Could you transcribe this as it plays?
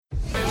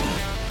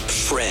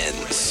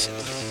friends,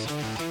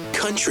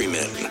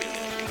 countrymen,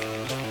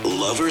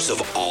 lovers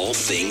of all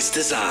things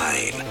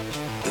design.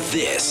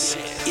 This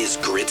is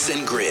Grits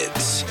and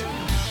Grids.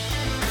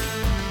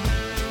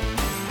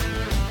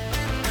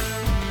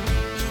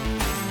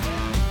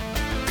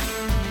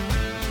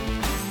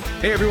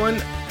 Hey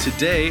everyone,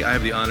 today I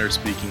have the honor of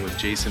speaking with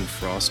Jason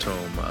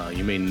Frostholm.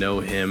 You may know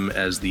him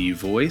as the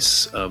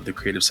voice of the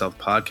Creative South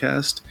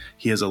podcast.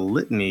 He has a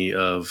litany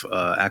of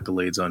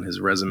accolades on his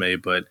resume,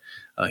 but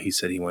he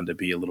said he wanted to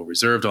be a little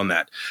reserved on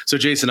that. So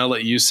Jason, I'll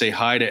let you say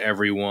hi to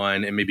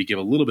everyone and maybe give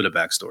a little bit of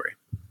backstory.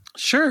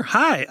 Sure.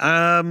 Hi.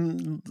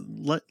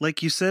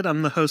 Like you said,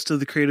 I'm the host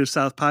of the Creative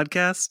South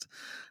podcast.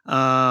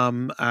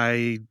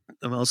 I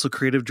am also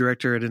creative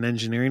director at an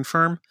engineering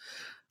firm.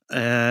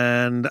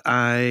 And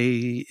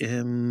I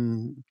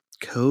am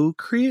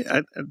co-create.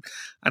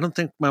 I don't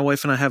think my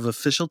wife and I have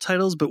official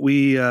titles, but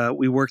we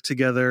work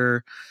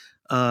together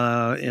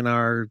in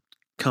our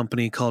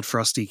company called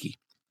Frostholm.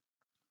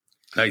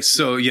 Nice.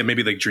 So yeah,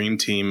 maybe like dream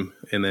team,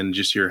 and then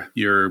just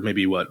your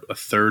maybe a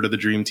third of the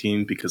dream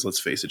team, because let's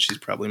face it, she's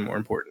probably more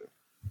important.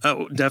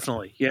 Oh,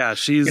 definitely. Yeah,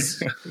 she's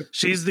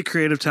the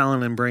creative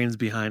talent and brains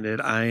behind it.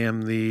 I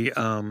am the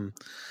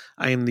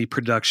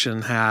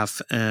production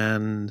half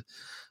and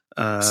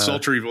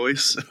sultry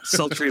voice.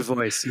 Sultry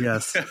voice,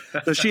 yes.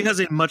 So she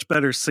has a much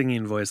better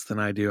singing voice than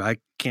I do. I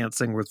can't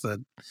sing with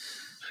the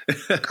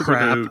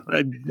crap.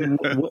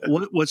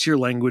 What's your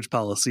language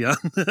policy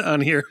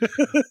on here?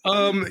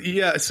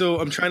 Yeah, so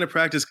I'm trying to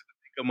practice. I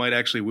think I might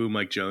actually woo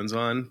Mike Jones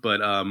on, but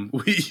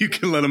you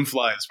can let him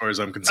fly as far as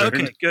I'm concerned.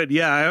 Okay, good.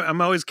 Yeah,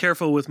 I'm always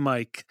careful with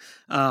Mike.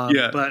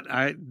 But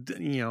I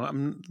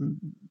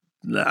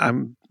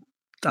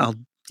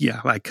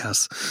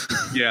cuss.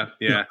 Yeah.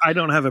 No, I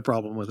don't have a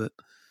problem with it.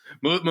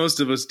 Most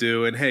of us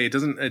do, and hey, it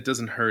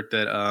doesn't hurt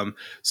that.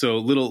 So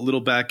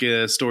little back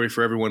story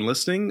for everyone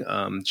listening.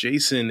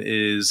 Jason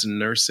is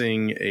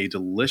nursing a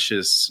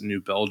delicious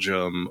New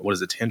Belgium. What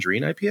is it?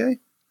 Tangerine IPA.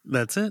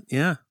 That's it.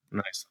 Yeah,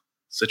 nice.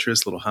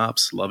 Citrus, little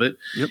hops, love it.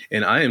 Yep.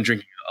 And I am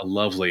drinking a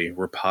lovely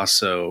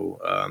Ripasso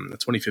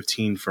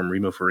 2015 from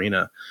Remo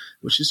Farina,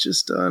 which is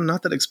just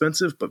not that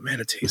expensive, but man,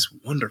 it tastes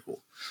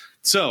wonderful.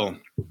 So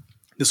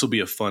this will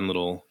be a fun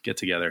little get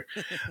together.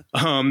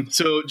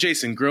 So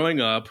Jason, growing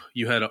up,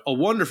 you had a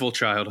wonderful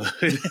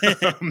childhood.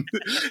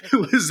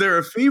 Was there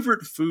a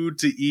favorite food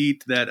to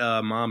eat that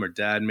mom or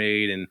dad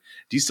made? And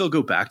do you still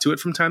go back to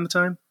it from time to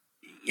time?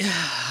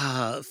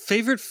 Yeah.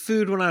 Favorite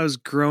food when I was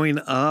growing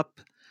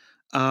up.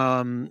 So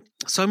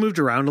I moved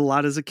around a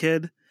lot as a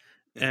kid,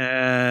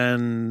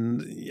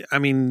 and I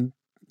mean,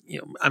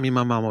 my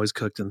mom always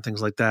cooked and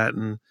things like that.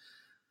 And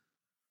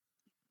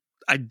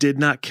I did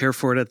not care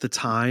for it at the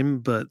time,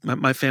 but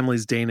my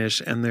family's Danish,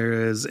 and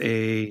there is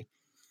a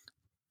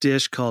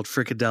dish called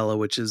frikadelle,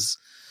 which is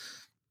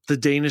the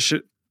Danish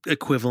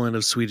equivalent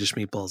of Swedish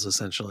meatballs,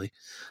 essentially.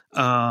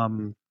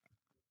 And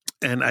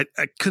I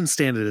couldn't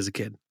stand it as a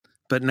kid,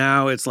 but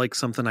now it's like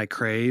something I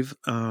crave.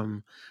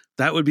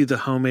 That would be the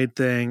homemade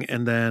thing.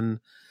 And then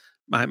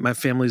my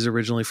family's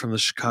originally from the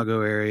Chicago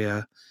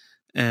area,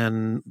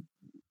 and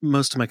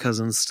most of my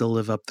cousins still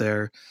live up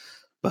there,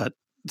 but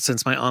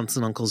since my aunts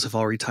and uncles have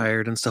all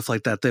retired and stuff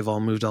like that, they've all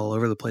moved all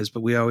over the place.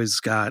 But we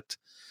always got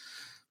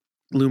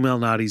Lou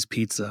Malnati's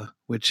pizza,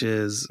 which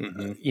is,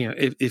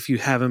 if you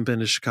haven't been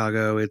to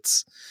Chicago,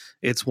 it's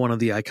one of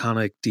the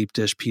iconic deep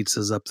dish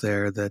pizzas up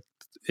there that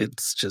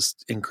it's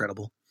just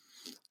incredible.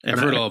 And I've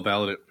heard all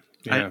about it.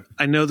 Yeah.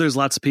 I know there's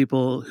lots of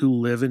people who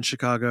live in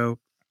Chicago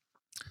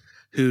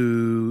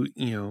who,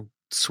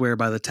 swear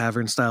by the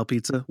tavern style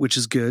pizza, which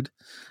is good.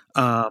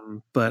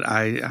 But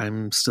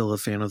I'm still a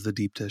fan of the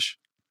deep dish.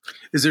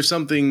 Is there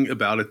something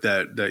about it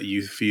that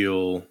you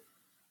feel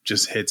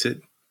just hits it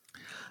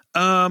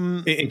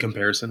in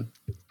comparison?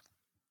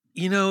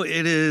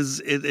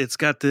 It's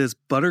got this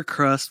butter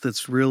crust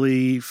that's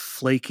really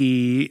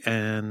flaky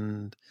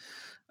and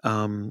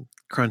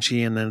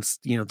crunchy, and then it's,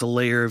 the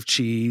layer of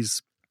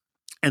cheese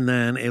and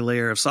then a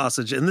layer of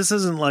sausage. And this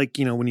isn't like,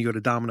 when you go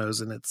to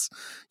Domino's and it's,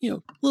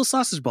 little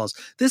sausage balls.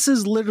 This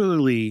is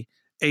literally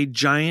a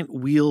giant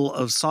wheel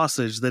of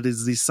sausage that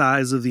is the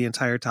size of the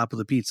entire top of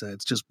the pizza.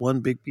 It's just one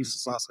big piece of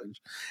sausage.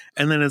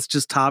 And then it's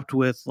just topped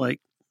with like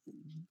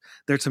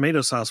their tomato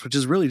sauce, which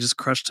is really just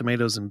crushed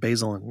tomatoes and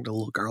basil and a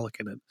little garlic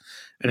in it.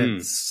 And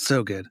it's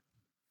so good.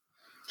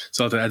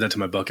 So I'll have to add that to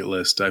my bucket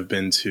list. I've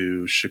been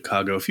to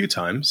Chicago a few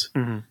times,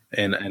 and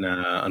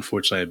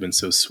unfortunately I've been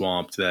so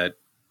swamped that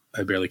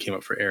I barely came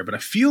up for air. But I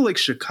feel like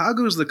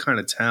Chicago is the kind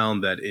of town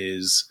that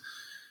is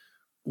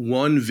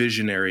one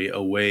visionary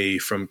away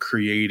from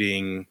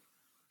creating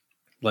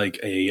like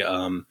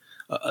a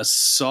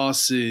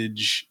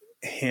sausage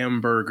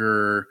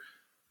hamburger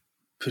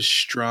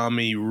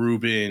pastrami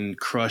Reuben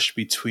crushed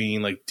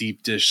between like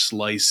deep dish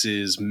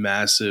slices,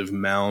 massive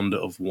mound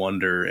of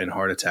wonder and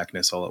heart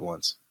attackness all at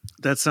once.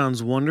 That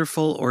sounds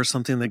wonderful, or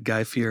something that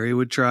Guy Fieri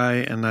would try,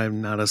 and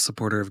I'm not a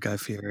supporter of Guy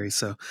Fieri,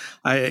 so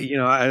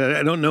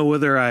I don't know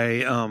whether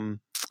I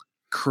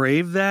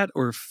crave that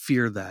or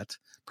fear that.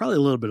 Probably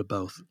a little bit of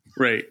both.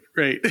 Right.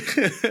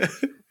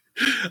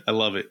 I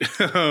love it.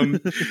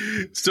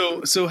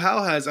 So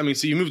how has, I mean,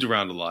 so you moved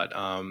around a lot.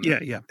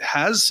 Yeah.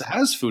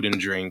 Has food and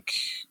drink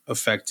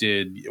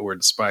affected or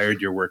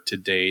inspired your work to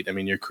date? I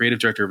mean, you're creative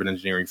director of an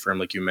engineering firm,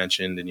 like you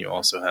mentioned, and you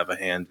also have a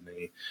hand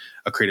in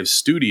a creative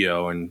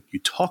studio, and you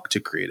talk to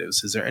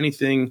creatives. Is there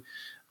anything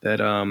that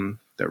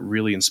that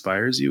really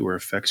inspires you or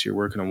affects your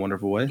work in a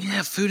wonderful way?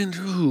 Yeah, food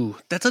and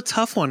that's a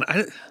tough one.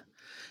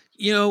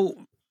 You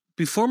know,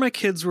 before my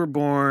kids were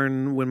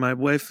born, when my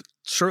wife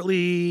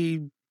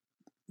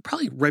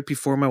probably right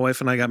before my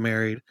wife and I got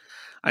married,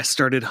 I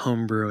started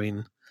home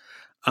brewing.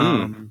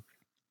 And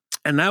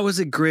that was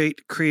a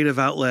great creative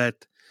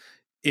outlet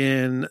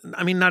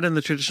I mean, not in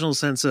the traditional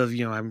sense of,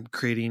 I'm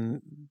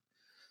creating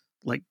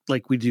like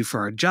we do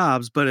for our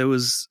jobs, but it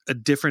was a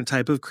different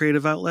type of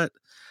creative outlet.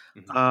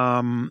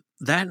 That,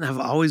 and I've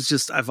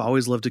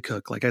always loved to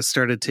cook. Like, I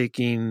started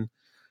taking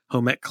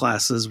home ec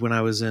classes when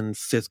I was in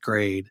 5th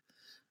grade,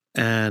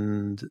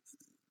 and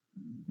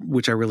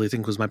which I really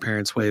think was my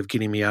parents' way of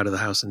getting me out of the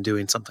house and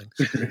doing something.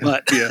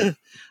 But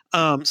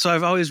so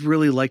I've always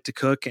really liked to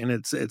cook, and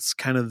it's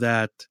kind of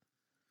that,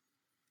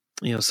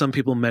 some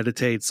people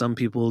meditate, some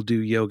people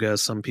do yoga,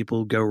 some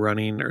people go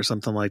running or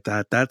something like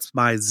that. That's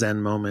my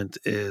Zen moment,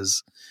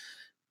 is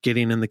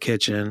getting in the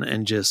kitchen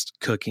and just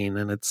cooking.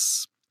 And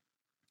it's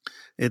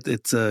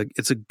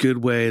a good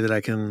way that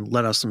I can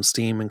let off some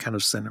steam and kind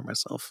of center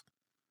myself.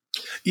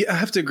 Yeah, I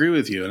have to agree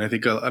with you. And I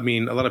think, I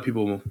mean, a lot of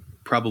people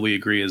probably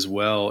agree as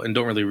well and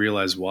don't really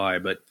realize why,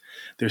 but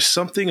there's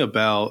something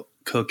about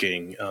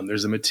cooking.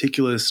 There's a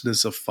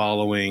meticulousness of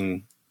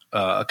following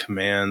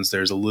commands.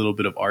 There's a little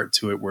bit of art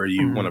to it where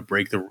you want to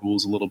break the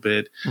rules a little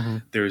bit.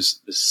 There's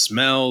the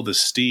smell, the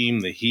steam,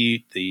 the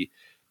heat,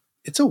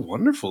 it's a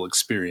wonderful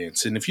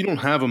experience. And if you don't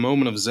have a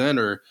moment of Zen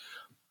or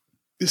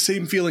the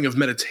same feeling of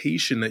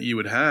meditation that you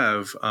would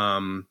have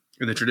in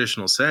the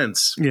traditional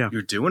sense,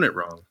 you're doing it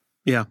wrong.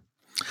 Yeah.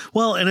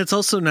 Well, and it's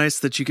also nice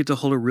that you get to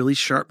hold a really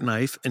sharp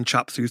knife and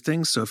chop through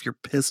things. So if you're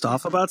pissed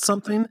off about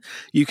something,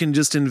 you can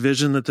just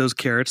envision that those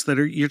carrots that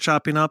you're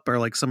chopping up are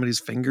like somebody's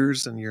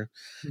fingers, and you're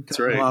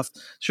off,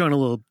 showing a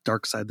little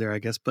dark side there, I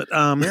guess. But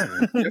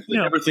definitely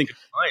never think of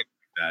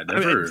that.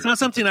 Never. I mean, it's not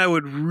something I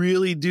would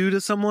really do to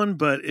someone,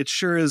 but it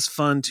sure is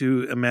fun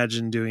to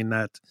imagine doing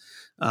that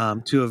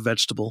to a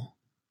vegetable.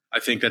 I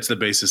think that's the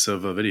basis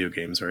of video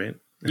games, right?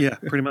 Yeah,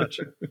 pretty much.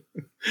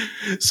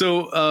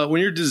 So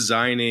when you're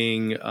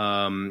designing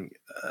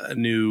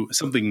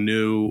something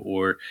new,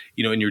 or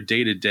in your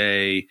day to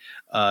day,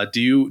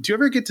 do you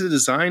ever get to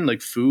design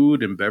like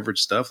food and beverage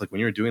stuff? Like when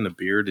you were doing the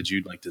beer, did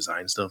you like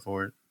design stuff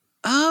for it?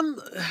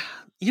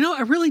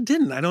 I really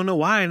didn't. I don't know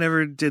why I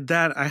never did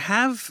that. I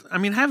have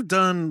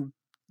done,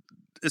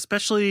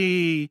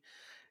 especially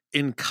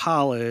in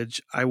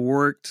college. I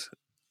worked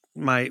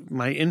my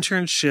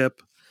internship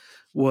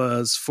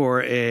was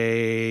for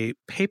a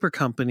paper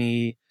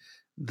company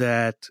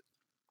that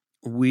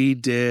we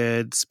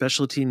did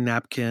specialty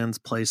napkins,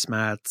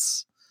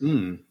 placemats,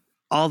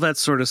 all that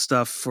sort of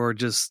stuff for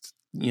just,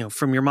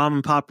 from your mom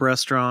and pop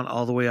restaurant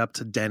all the way up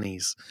to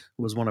Denny's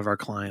was one of our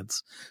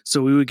clients.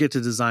 So we would get to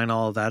design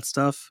all of that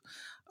stuff.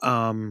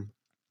 So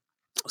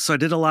I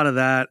did a lot of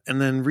that. And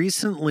then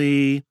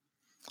recently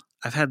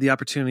I've had the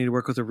opportunity to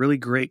work with a really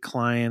great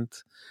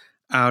client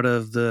out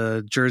of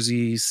the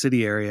Jersey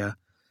City area,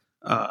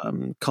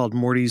 called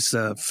Morty's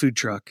Food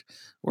Truck,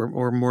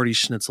 or Morty's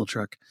Schnitzel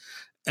Truck.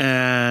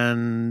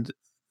 And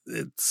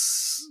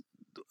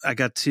I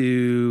got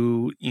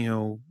to,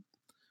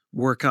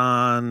 work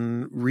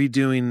on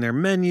redoing their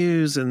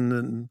menus, and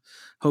then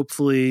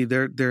hopefully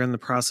they're in the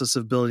process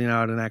of building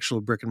out an actual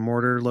brick and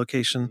mortar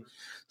location.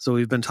 So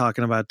we've been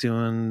talking about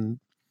doing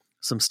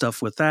some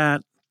stuff with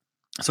that.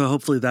 So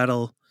hopefully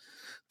they'll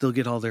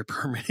get all their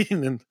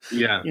permitting and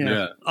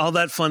all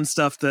that fun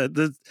stuff,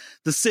 the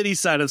city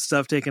side of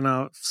stuff taken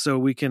out, so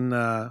we can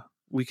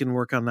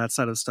work on that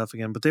side of stuff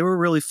again. But they were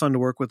really fun to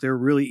work with. They were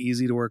really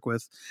easy to work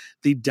with.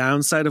 The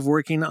downside of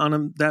working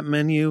on that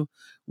menu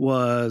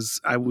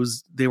was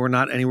they were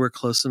not anywhere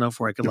close enough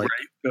where I could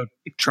go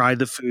try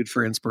the food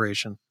for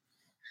inspiration.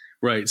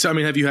 Right. So, I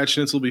mean, have you had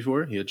schnitzel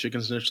before? You had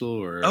chicken schnitzel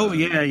or? Oh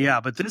yeah.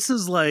 But this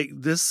is like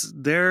this.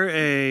 They're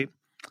a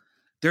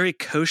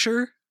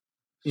kosher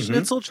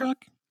schnitzel truck.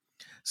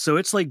 So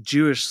it's like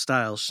Jewish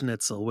style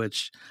schnitzel,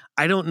 which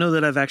I don't know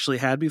that I've actually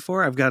had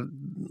before. I've got a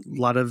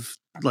lot of,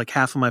 like,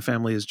 half of my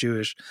family is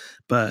Jewish,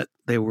 but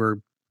they were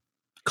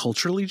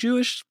culturally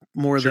Jewish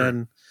more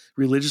than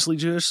religiously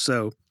Jewish.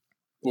 So,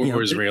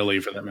 or Israeli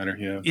for that matter.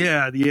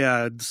 Yeah.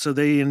 Yeah. So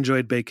they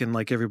enjoyed bacon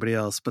like everybody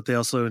else, but they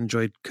also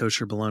enjoyed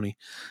kosher bologna.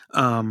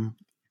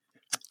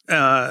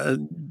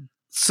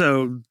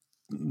 So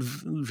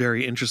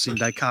very interesting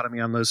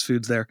dichotomy on those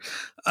foods there.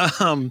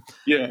 I've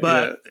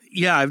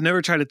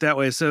never tried it that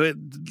way. So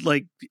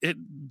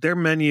their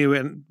menu,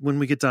 and when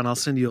we get done, I'll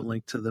send you a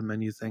link to the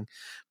menu thing.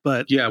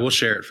 But yeah, we'll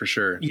share it for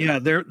sure. Yeah,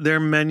 their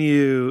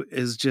menu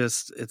is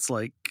just, it's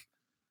like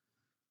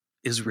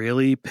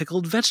Israeli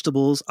pickled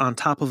vegetables on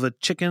top of a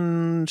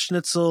chicken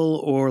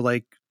schnitzel, or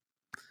like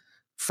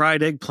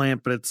fried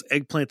eggplant, but it's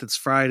eggplant that's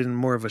fried in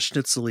more of a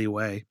schnitzel-y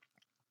way.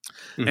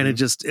 and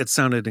it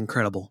sounded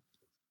incredible.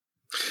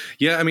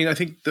 Yeah, I mean, I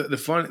think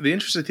the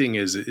interesting thing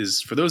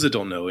is for those that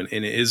don't know,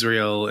 in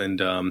Israel and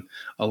a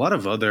lot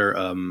of other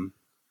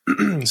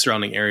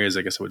surrounding areas,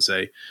 I guess I would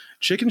say,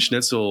 chicken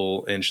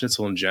schnitzel and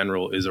schnitzel in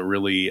general is a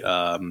really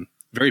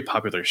very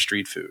popular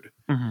street food.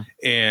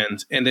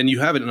 And then you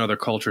have it in other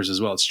cultures as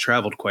well. It's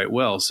traveled quite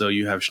well. So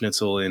you have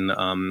schnitzel in,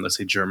 let's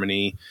say,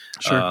 Germany,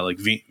 like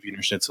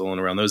Wiener Schnitzel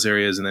and around those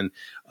areas. And then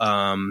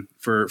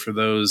for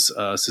those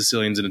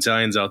Sicilians and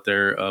Italians out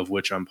there, of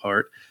which I'm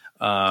part,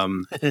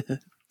 the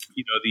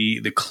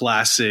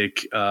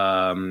classic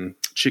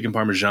chicken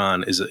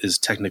parmesan is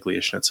technically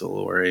a schnitzel,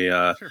 or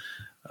a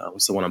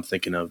what's the one I'm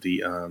thinking of?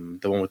 The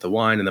one with the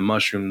wine and the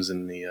mushrooms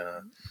and the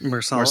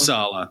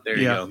marsala. There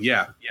you go.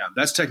 Yeah.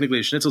 That's technically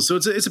a schnitzel. So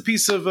it's a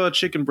piece of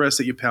chicken breast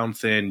that you pound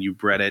thin, you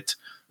bread it,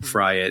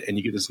 fry it, and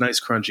you get this nice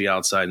crunchy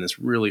outside and this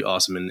really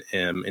awesome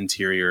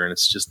interior, and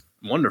it's just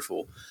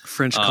wonderful.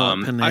 French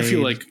panade. I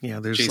feel like,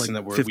 there's Jason,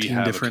 like that we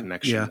have a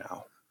connection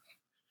now.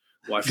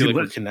 Well, I feel like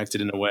we're connected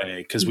in a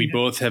way because we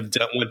both have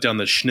went down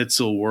the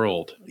schnitzel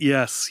world.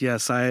 Yes.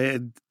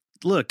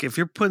 Look, if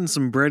you're putting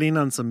some breading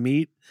on some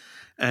meat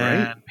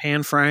and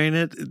pan frying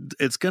it,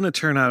 it's going to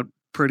turn out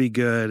pretty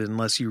good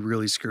unless you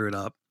really screw it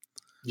up.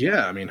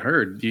 Yeah, I mean,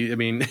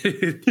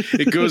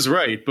 it goes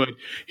right. But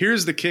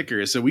here's the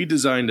kicker. So we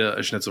designed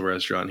a schnitzel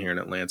restaurant here in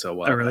Atlanta a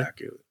while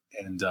back,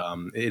 and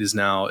it is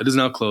now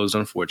closed,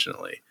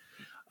 unfortunately.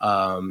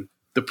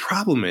 The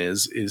problem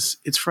is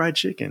it's fried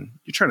chicken.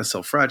 You're trying to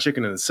sell fried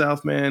chicken in the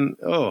South, man.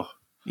 Oh,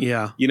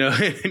 yeah. You're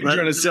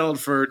trying to sell it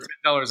for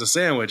 $10 a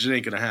sandwich. It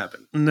ain't going to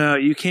happen. No,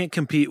 you can't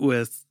compete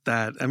with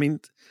that. I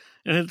mean,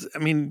 and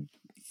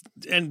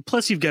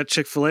plus you've got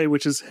Chick-fil-A,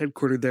 which is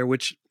headquartered there,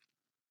 which,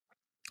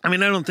 I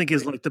mean, I don't think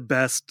is like the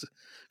best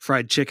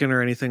fried chicken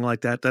or anything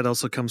like that. That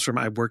also comes from,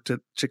 I worked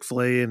at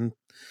Chick-fil-A in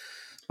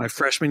my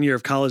freshman year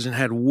of college and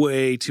had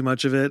way too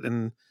much of it.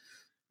 And,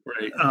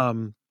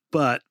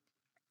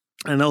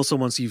 and also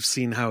once you've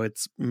seen how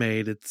it's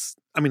made,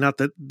 not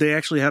that they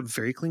actually have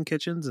very clean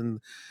kitchens, and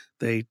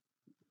they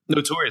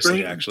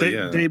notoriously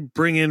they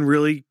bring in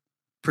really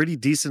pretty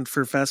decent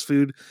for fast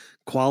food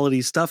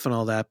quality stuff and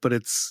all that. But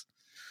it's,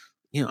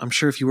 I'm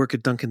sure if you work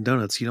at Dunkin'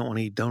 Donuts, you don't want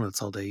to eat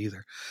donuts all day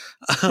either.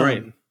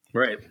 Right.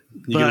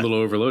 You get a little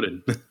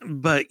overloaded.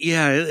 But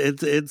yeah,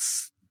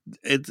 it's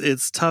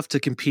tough to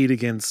compete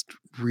against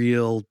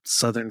real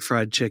Southern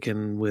fried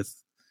chicken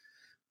with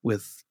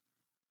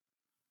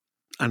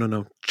I don't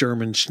know,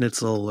 German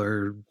schnitzel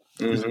or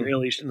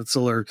Israeli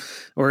schnitzel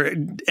or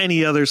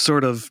any other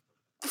sort of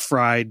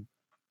fried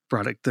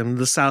product. And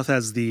the South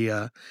has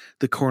the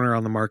corner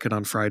on the market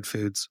on fried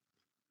foods.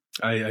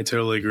 I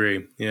totally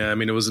agree. Yeah, I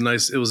mean, it was a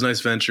nice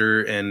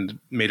venture, and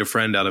made a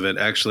friend out of it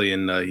actually,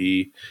 and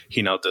he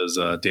now does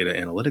data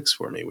analytics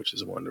for me, which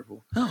is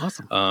wonderful. Oh,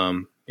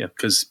 awesome. Yeah,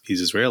 because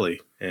he's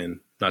Israeli, and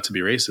not to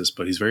be racist,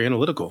 but he's very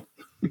analytical.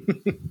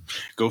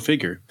 Go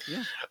figure.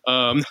 Yeah.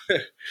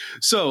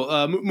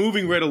 So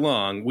moving right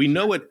along, we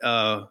know what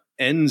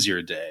ends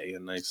your day.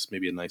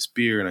 Maybe a nice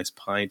beer, a nice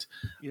pint.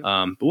 Yep.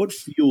 But what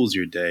fuels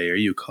your day? Are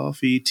you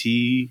coffee,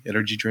 tea,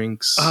 energy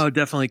drinks? Oh,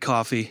 definitely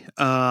coffee.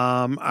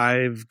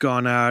 I've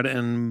gone out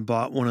and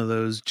bought one of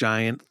those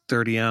giant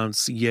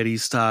 30-ounce Yeti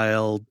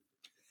style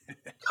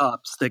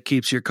cups that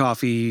keeps your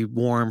coffee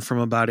warm from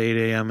about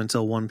 8 a.m.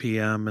 until 1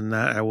 p.m. And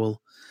that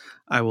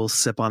I will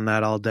sip on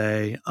that all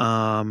day.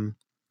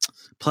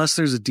 Plus,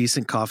 there's a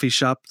decent coffee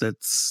shop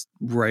that's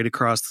right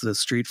across the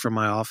street from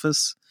my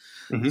office.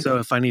 Mm-hmm. So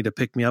if I need to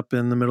pick me up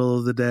in the middle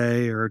of the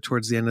day or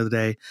towards the end of the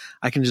day,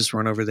 I can just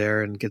run over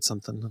there and get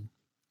something.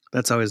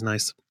 That's always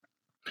nice.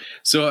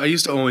 So I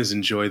used to always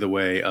enjoy the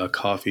way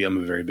coffee.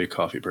 I'm a very big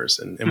coffee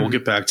person, and we'll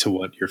get back to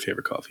what your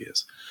favorite coffee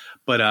is.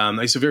 But I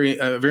used to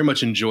very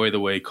much enjoy the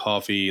way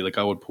coffee, like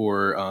I would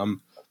pour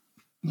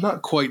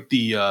not quite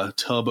the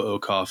tub o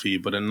coffee,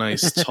 but a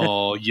nice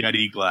tall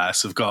Yeti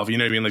glass of coffee. You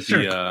know what I mean? Like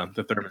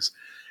the thermos.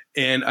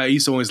 And I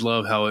used to always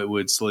love how it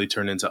would slowly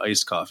turn into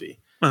iced coffee.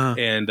 Uh-huh.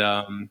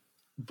 And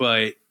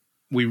but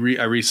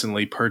I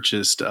recently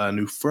purchased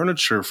new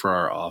furniture for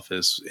our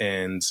office,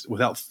 and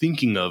without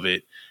thinking of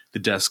it, the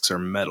desks are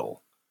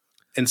metal.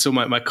 And so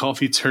my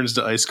coffee turns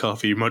to iced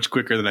coffee much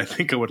quicker than I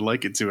think I would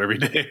like it to every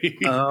day.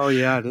 Oh,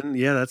 yeah.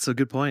 That's a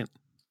good point.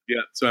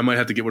 Yeah, so I might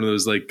have to get one of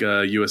those like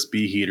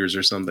USB heaters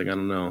or something. I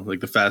don't know. Like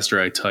the faster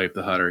I type,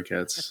 the hotter it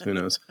gets. Who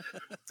knows?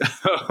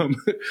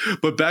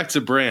 But back to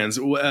brands.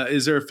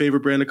 Is there a favorite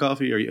brand of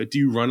coffee? Do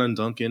you run on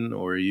Dunkin',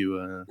 or are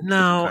you?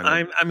 No,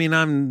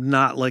 I'm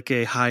not like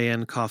a high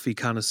end coffee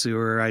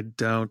connoisseur.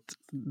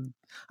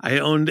 I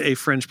owned a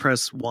French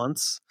press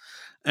once,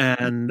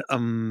 and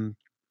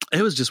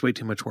it was just way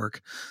too much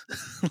work.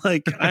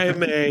 Like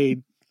I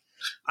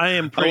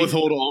I'll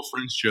withhold all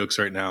French jokes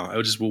right now. I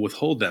will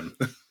withhold them.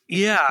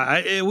 Yeah,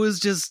 it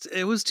was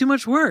too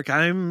much work.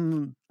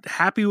 I'm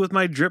happy with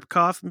my drip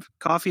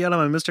coffee out of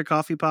my Mr.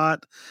 Coffee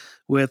pot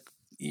with,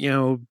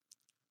 I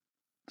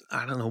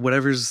don't know,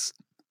 whatever's,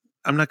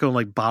 I'm not going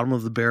like bottom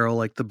of the barrel,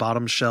 like the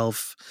bottom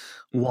shelf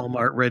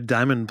Walmart Red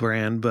Diamond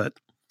brand, but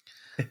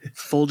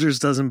Folgers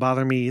doesn't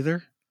bother me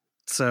either.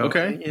 So,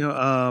 Okay.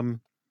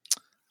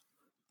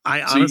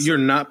 I So honestly, you're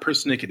not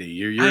persnickety.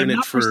 You're I'm in it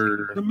not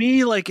for. for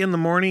me, like in the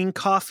morning,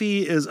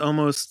 coffee is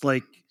almost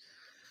like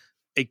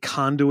a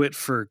conduit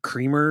for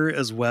creamer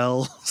as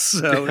well.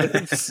 So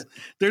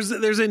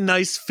there's a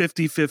nice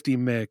 50-50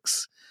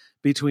 mix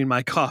between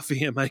my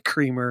coffee and my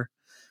creamer.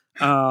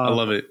 I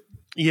love it.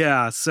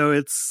 Yeah, so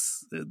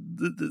it's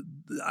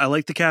I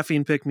like the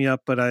caffeine pick me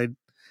up, but I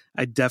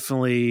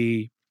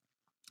definitely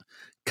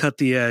cut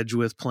the edge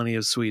with plenty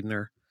of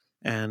sweetener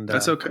and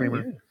That's okay.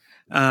 creamer.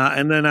 Yeah.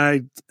 And then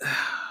I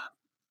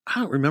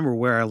don't remember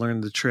where I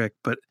learned the trick,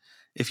 but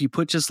if you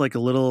put just like a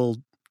little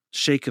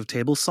shake of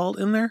table salt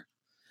in there,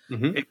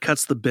 it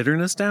cuts the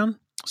bitterness down,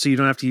 so you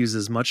don't have to use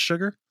as much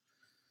sugar.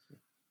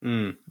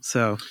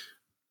 So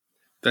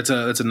that's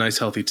a nice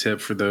healthy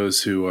tip for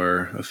those who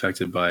are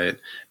affected by it.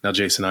 Now,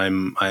 Jason,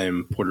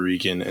 I'm Puerto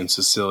Rican and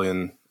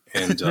Sicilian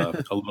and a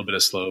little bit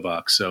of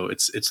Slovak, so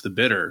it's the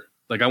bitter.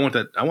 Like I want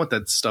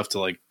that stuff to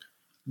like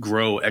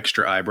grow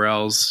extra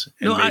eyebrows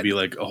and maybe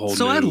like a whole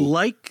new I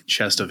like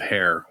chest of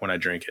hair when I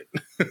drink it.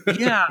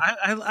 Yeah,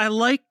 I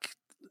like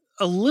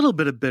a little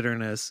bit of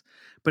bitterness,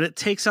 but it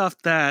takes off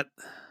that.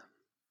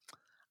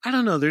 I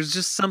don't know. There's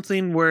just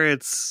something where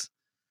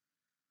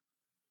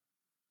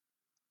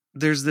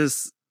there's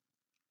this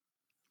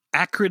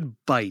acrid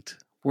bite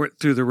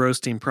through the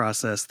roasting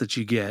process that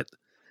you get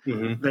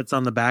that's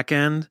on the back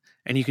end,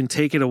 and you can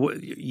take it away.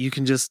 You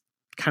can just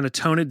kind of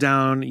tone it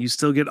down. You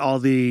still get all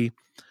the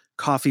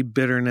coffee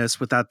bitterness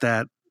without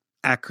that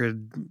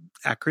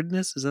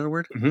acridness. Is that a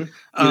word? It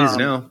is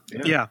now.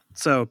 Yeah.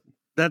 So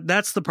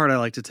that's the part I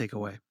like to take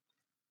away.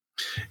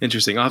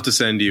 Interesting. I'll have to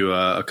send you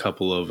a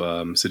couple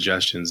of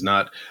suggestions,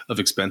 not of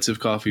expensive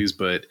coffees,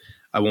 but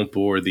I won't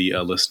bore the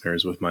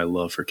listeners with my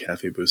love for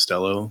Cafe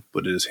Bustelo,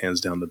 but it is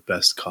hands down the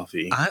best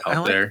coffee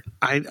out there.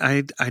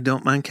 I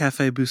don't mind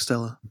Cafe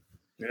Bustelo.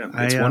 Yeah,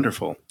 it's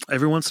wonderful.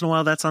 Every once in a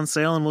while that's on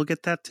sale, and we'll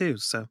get that too.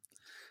 So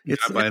I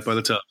buy it by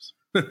the tubs.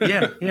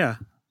 Yeah.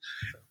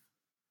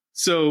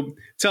 So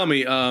tell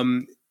me,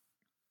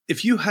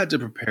 if you had to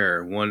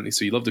prepare one,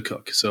 so you love to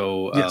cook.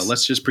 So Yes.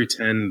 Let's just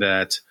pretend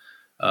that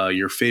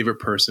your favorite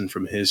person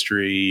from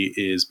history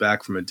is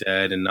back from the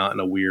dead, and not in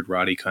a weird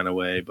Roddy kind of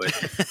way, but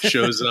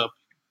shows up,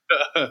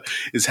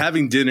 is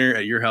having dinner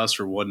at your house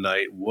for one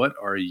night. What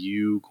are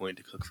you going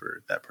to cook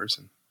for that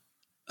person?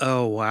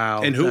 Oh,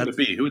 wow. And who would it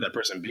be? Who would that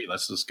person be?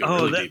 Let's just go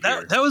really deep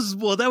here. That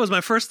was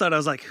my first thought. I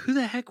was like, who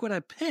the heck would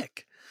I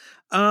pick?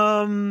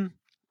 Oh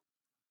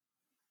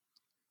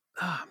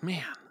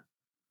man.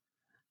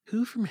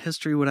 Who from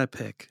history would I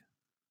pick?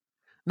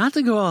 Not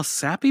to go all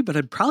sappy, but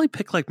I'd probably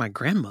pick like my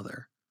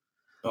grandmother.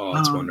 Oh,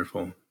 that's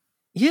wonderful.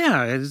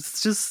 Yeah,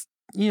 it's just,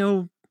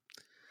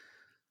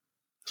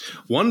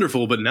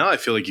 wonderful, but now I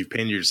feel like you've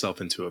painted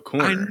yourself into a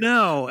corner. I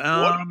know. What am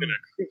I gonna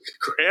cook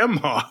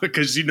grandma?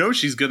 Because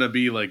she's gonna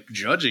be like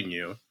judging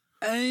you.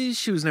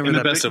 She was never in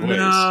that the best big. of ways.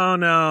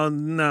 No.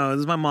 This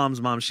is my mom's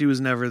mom. She was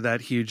never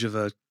that huge of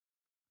a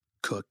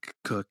cook.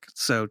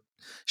 So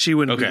she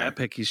wouldn't be that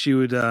picky. She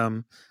would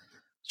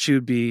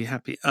be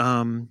happy.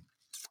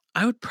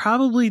 I would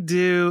probably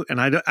do,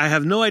 and I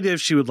have no idea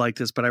if she would like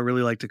this, but I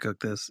really like to cook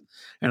this,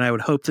 and I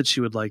would hope that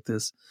she would like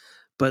this.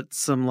 But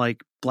some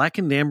like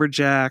blackened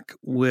amberjack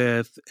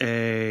with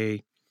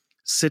a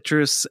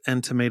citrus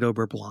and tomato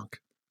beurre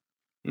blanc.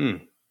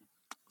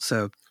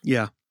 So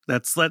yeah,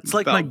 that's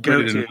like my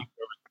go-to.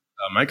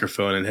 A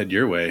microphone and head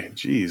your way.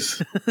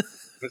 Jeez.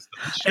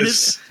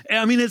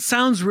 And it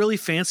sounds really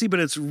fancy, but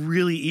it's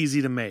really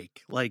easy to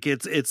make. Like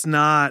it's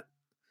not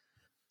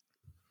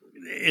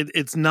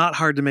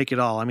hard to make at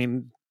all. I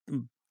mean,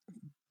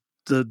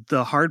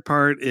 the hard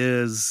part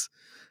is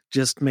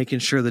just making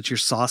sure that your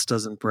sauce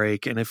doesn't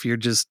break. And if you're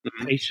just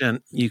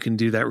patient, you can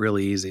do that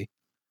really easy.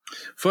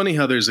 Funny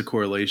how there's a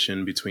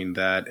correlation between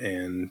that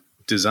and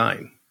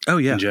design. Oh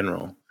yeah. In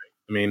general.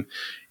 I mean,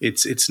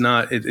 it's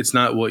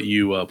not what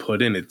you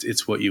put in.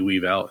 It's what you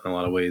leave out in a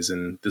lot of ways.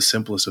 And the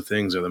simplest of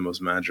things are the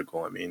most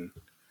magical. I mean,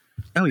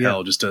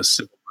 hell, just a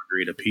simple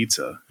margarita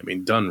pizza. I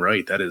mean, done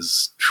right, that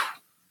is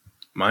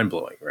mind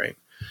blowing, right?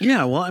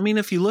 Yeah. Well, I mean,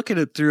 if you look at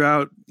it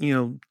throughout,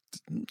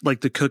 like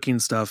the cooking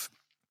stuff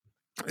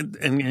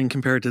and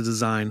compare it to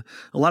design,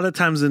 a lot of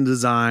times in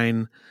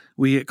design,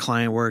 we get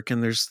client work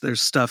and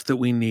there's stuff that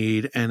we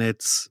need, and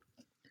it's,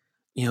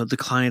 the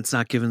client's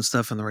not given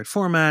stuff in the right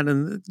format.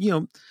 And,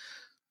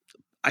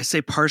 I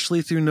say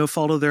partially through no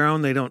fault of their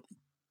own.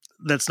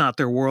 That's not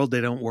their world.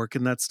 They don't work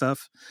in that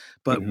stuff.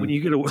 But when you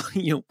get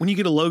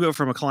a logo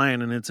from a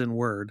client and it's in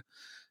Word,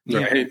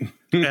 right.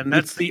 And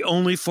that's the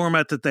only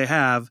format that they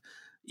have,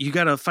 you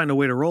got to find a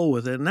way to roll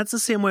with it. And that's the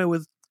same way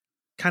with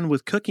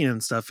cooking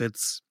and stuff.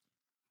 It's,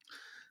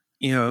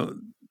 you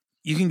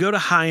can go to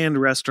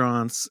high-end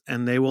restaurants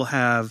and they will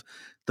have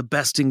the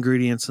best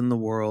ingredients in the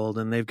world.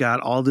 And they've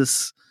got all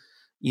this,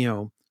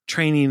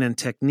 training and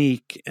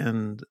technique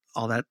and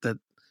all that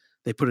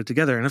they put it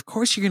together. And of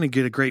course you're going to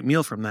get a great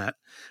meal from that.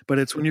 But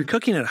it's when you're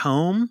cooking at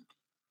home,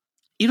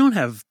 you don't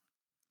have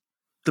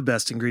the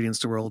best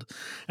ingredients in the world.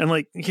 And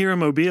like here in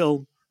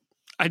Mobile,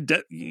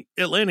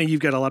 Atlanta,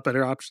 you've got a lot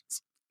better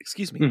options.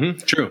 Excuse me.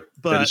 True.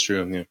 But that is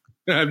true. Yeah.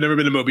 I've never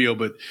been to Mobile,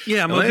 but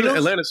yeah,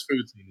 Atlanta's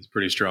food scene is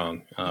pretty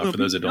strong. For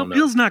those that don't know,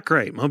 Mobile's not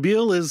great.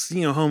 Mobile is,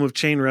 home of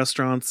chain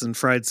restaurants and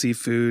fried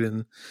seafood,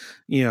 and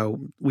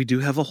we do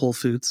have a Whole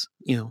Foods,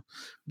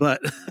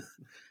 but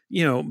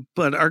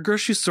but our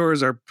grocery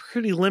stores are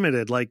pretty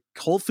limited. Like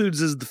Whole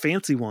Foods is the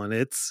fancy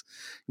one.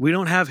 We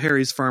don't have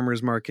Harry's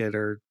Farmers Market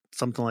or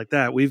something like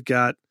that. We've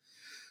got,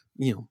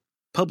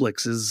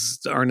 Publix is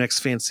our next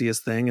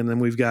fanciest thing, and then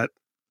we've got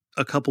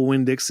a couple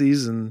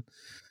Winn-Dixies and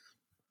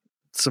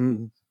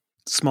some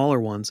smaller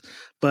ones.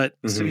 But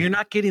so you're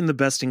not getting the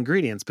best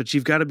ingredients, but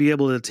you've got to be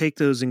able to take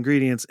those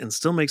ingredients and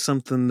still make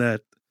something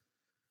that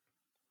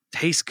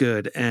tastes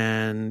good,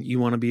 and you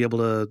want to be able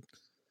to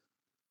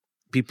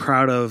be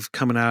proud of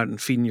coming out and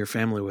feeding your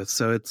family with.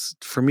 So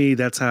for me,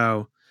 that's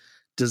how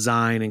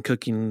design and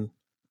cooking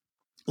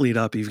lead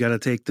up. You've got to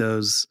take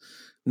those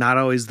not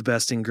always the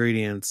best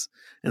ingredients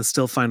and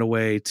still find a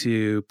way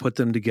to put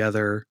them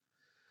together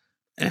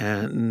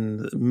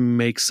and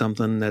make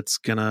something that's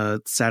going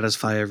to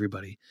satisfy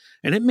everybody.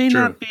 And it may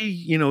not be,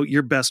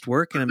 your best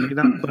work, and it may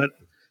not,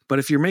 but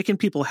if you're making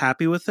people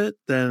happy with it,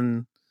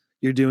 then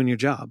you're doing your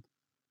job.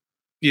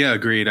 Yeah,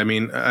 agreed. I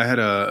mean, I had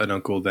an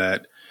uncle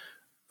that,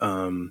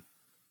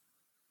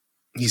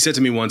 he said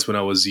to me once when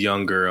I was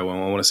younger, I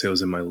want to say I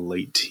was in my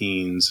late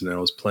teens, and I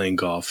was playing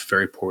golf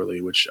very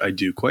poorly, which I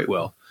do quite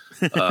well.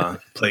 Playing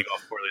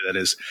golf poorly, that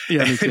is.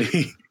 Yeah,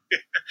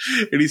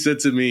 and he said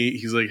to me,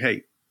 he's like,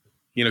 hey,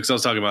 because I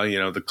was talking about,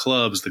 the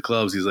clubs.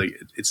 He's like,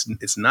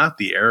 it's not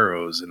the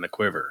arrows in the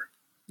quiver.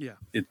 Yeah.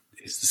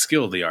 It's the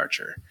skill of the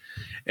archer.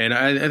 And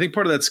I think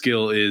part of that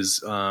skill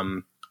is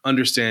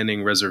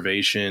understanding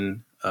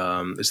reservation.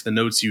 It's the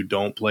notes you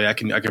don't play. I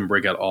can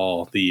break out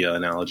all the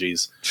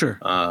analogies. Sure.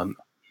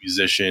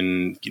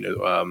 Musician,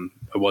 I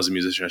was a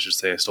musician, I should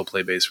say. I still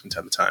play bass from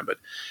time to time, but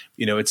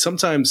it's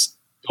sometimes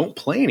don't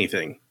play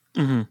anything.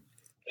 Mm-hmm.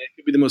 It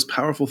could be the most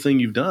powerful thing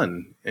you've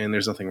done, and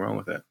there's nothing wrong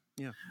with that.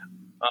 Yeah.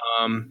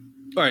 All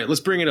right,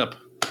 let's bring it up.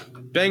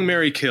 Bang,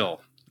 marry,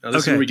 kill. Now,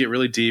 this is where we get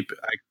really deep.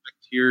 I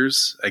expect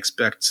tears. I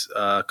expect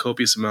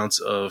copious amounts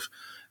of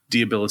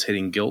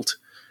debilitating guilt,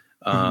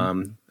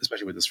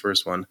 especially with this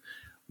first one.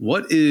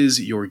 What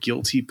is your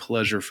guilty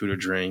pleasure food or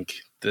drink?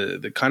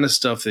 The kind of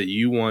stuff that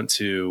you want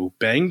to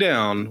bang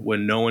down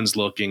when no one's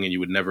looking and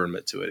you would never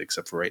admit to it,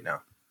 except for right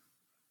now.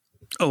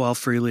 Oh, I'll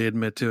freely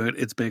admit to it.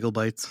 It's bagel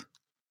bites.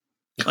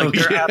 Like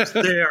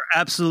they're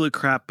absolute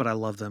crap, but I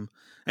love them.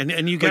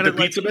 And you got the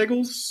pizza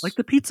bagels, like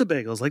the pizza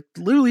bagels, like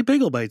literally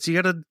bagel bites.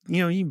 You got to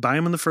you buy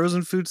them in the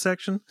frozen food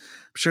section.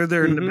 I'm sure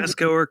they're in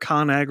Nabisco or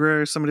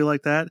ConAgra or somebody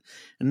like that.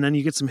 And then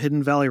you get some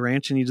Hidden Valley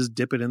Ranch and you just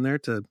dip it in there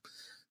to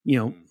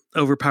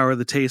overpower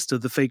the taste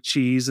of the fake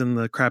cheese and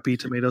the crappy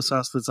tomato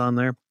sauce that's on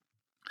there.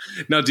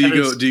 Now, do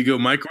you go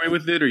microwave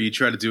with it, or you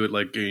try to do it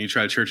like you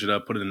try to church it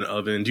up, put it in the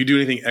oven? Do you do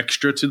anything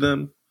extra to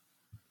them?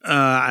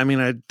 I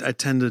mean, I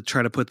tend to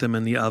try to put them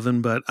in the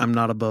oven, but I'm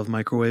not above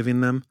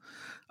microwaving them.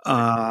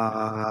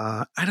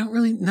 I don't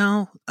really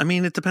know. I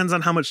mean, it depends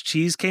on how much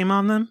cheese came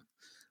on them.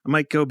 I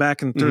might go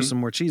back and throw some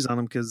more cheese on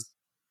them, because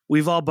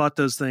we've all bought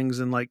those things,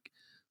 and like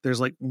there's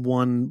like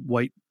one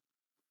white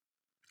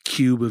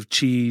cube of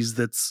cheese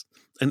that's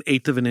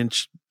 1/8 of an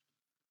inch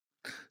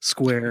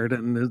squared,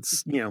 and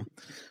it's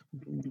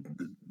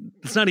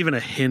it's not even a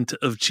hint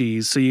of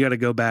cheese, so you got to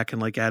go back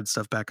and like add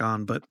stuff back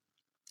on. But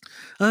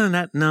other than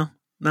that, no,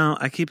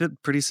 I keep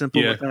it pretty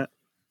simple with that.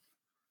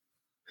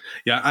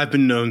 Yeah, I've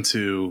been known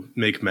to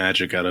make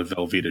magic out of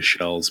Velveeta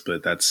shells,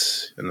 but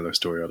that's another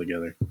story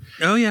altogether.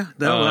 Oh yeah,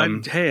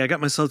 I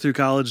got myself through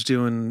college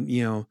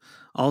doing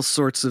all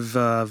sorts of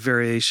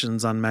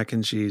variations on mac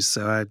and cheese,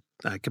 so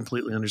I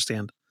completely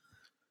understand.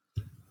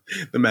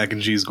 The mac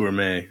and cheese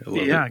gourmet. I love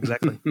it.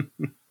 Exactly.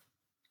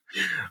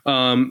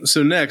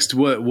 So next,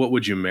 what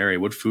would you marry?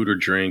 What food or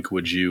drink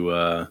would you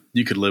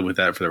could live with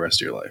that for the rest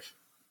of your life?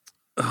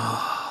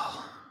 Oh.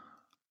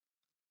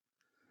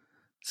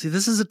 See,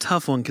 this is a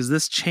tough one because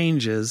this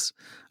changes.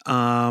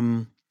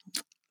 Unlike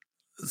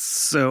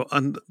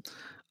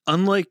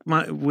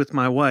with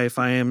my wife,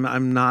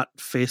 I'm not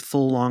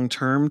faithful long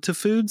term to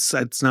foods.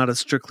 It's not a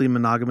strictly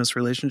monogamous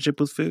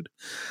relationship with food.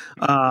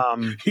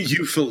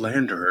 You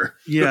philanderer.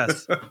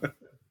 Yes.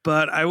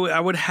 But I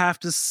would have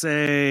to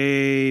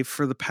say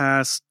for the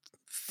past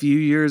few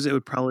years, it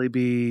would probably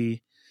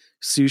be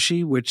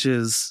sushi, which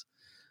is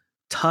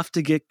tough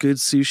to get good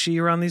sushi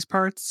around these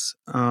parts.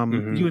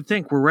 You would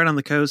think we're right on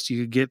the coast,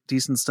 you could get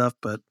decent stuff,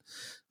 but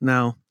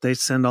no, they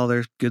send all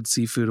their good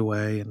seafood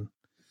away, and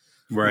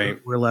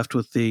we're left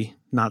with the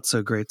not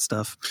so great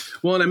stuff.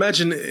 Well, and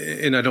imagine,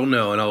 and I don't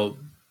know, and I'll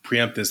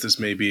preempt this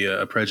may be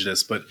a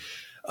prejudice, but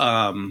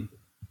a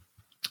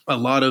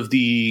lot of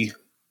the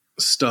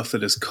stuff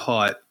that is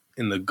caught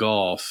in the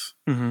Gulf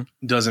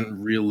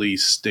doesn't really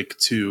stick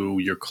to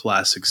your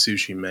classic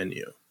sushi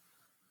menu.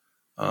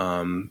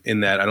 In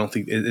that, I don't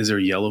think, is there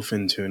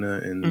yellowfin tuna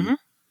in?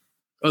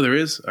 Oh, there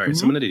is. All right,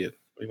 so I'm an idiot.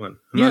 What do you want?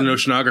 I'm not an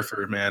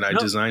oceanographer, man. I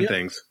design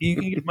things. You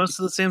can get most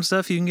of the same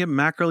stuff. You can get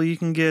mackerel. You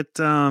can get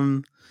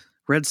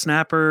red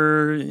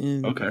snapper.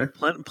 Okay.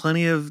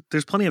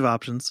 There's plenty of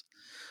options.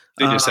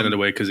 They just send it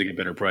away because they get a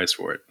better price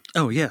for it.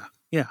 Oh, yeah.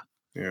 Yeah.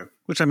 Yeah.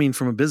 Which, I mean,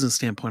 from a business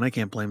standpoint, I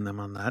can't blame them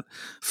on that.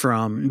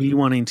 From me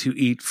wanting to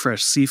eat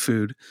fresh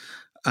seafood,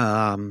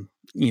 I'm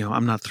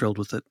not thrilled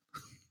with it.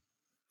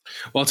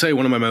 Well, I'll tell you,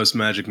 one of my most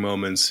magic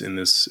moments in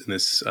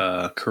this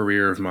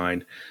career of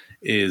mine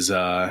is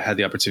had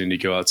the opportunity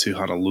to go out to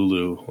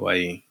Honolulu,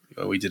 Hawaii.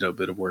 We did a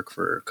bit of work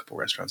for a couple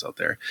restaurants out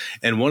there,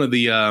 and one of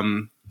the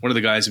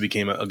guys who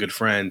became a good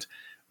friend,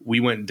 we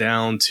went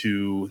down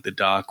to the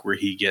dock where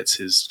he gets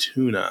his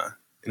tuna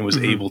and was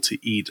able to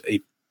eat a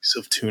piece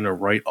of tuna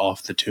right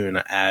off the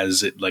tuna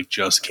as it like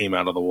just came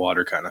out of the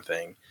water, kind of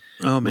thing.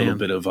 Oh man! A little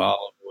bit of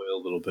olive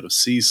oil, a little bit of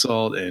sea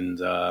salt, and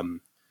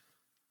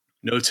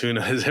no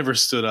tuna has ever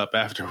stood up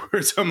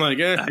afterwards. I'm like,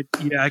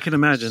 I can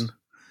imagine.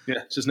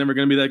 Yeah, it's just never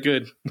going to be that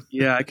good.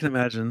 Yeah, I can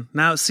imagine.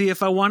 Now, see,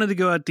 if I wanted to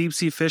go out deep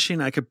sea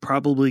fishing, I could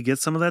probably get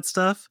some of that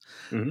stuff,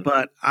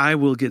 but I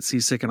will get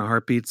seasick in a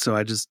heartbeat. So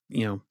I just,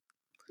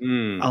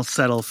 I'll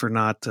settle for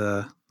not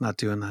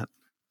doing that.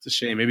 It's a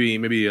shame.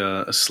 Maybe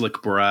a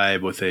slick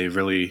bribe with a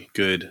really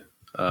good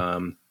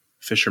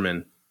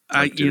fisherman.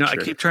 I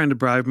keep trying to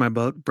bribe my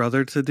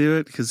brother to do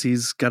it because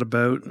he's got a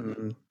boat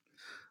and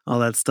all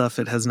that stuff.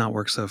 It has not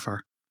worked so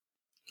far.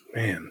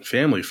 Man,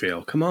 family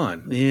fail. Come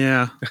on.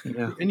 Yeah.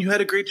 And you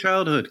had a great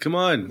childhood. Come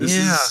on.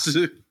 How's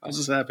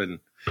this happen?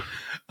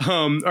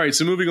 All right.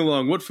 So moving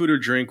along, what food or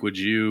drink would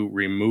you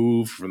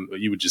remove from?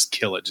 You would just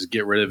kill it. Just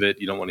get rid of it.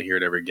 You don't want to hear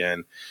it ever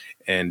again.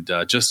 And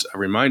just a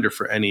reminder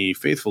for any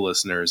faithful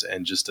listeners,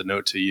 and just a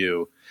note to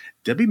you,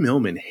 Debbie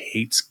Millman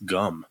hates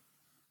gum,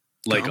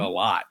 like a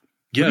lot.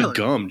 Yeah, really?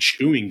 Gum,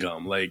 chewing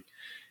gum. Like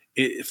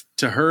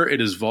to her,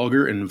 it is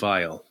vulgar and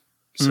vile.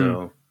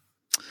 So.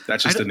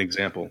 That's just an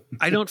example.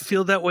 I don't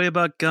feel that way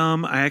about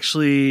gum. I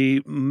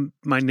actually,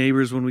 my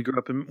neighbors when I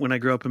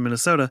grew up in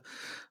Minnesota,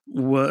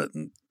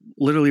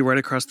 literally right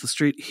across the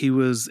street, he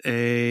was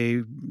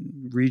a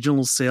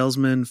regional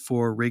salesman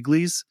for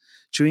Wrigley's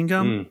chewing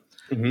gum.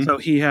 Mm-hmm. So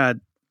he had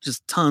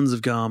just tons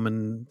of gum,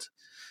 and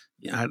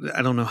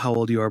I don't know how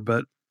old you are,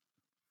 but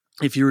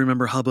if you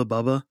remember Hubba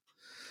Bubba.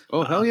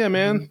 Oh, hell yeah,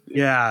 man.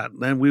 Yeah.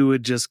 Then we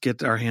would just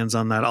get our hands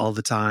on that all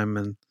the time.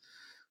 And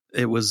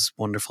it was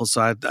wonderful.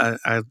 So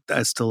I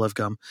still love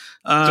gum.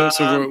 So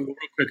real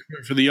quick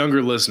for the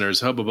younger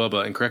listeners, Hubba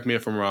Bubba, and correct me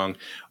if I'm wrong,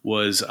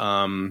 was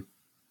oh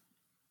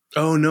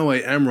no, I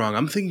am wrong.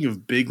 I'm thinking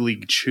of Big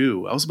League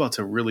Chew. I was about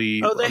to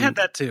really. Oh, they had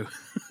that too.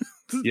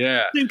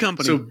 Yeah, same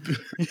company.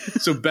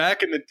 So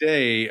back in the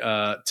day,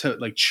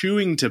 like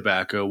chewing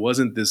tobacco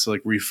wasn't this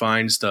like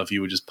refined stuff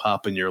you would just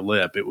pop in your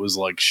lip. It was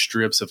like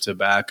strips of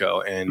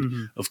tobacco,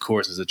 and of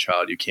course, as a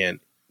child, you can't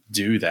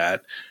do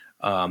that.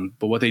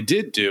 But what they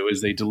did do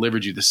is they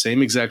delivered you the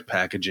same exact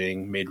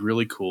packaging, made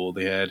really cool.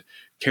 They had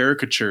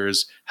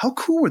caricatures. How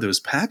cool were those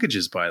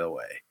packages, by the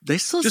way? They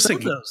still sell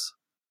those.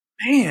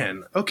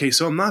 Man, okay,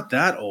 so I'm not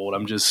that old.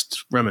 I'm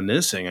just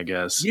reminiscing, I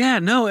guess. Yeah,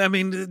 no, I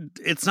mean,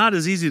 it's not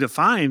as easy to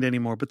find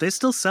anymore, but they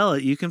still sell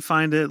it. You can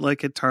find it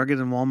like at Target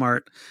and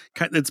Walmart.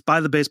 It's by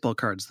the baseball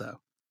cards,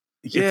 though.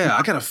 Yeah,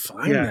 I got to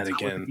find that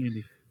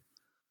again.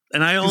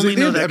 And I only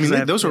know that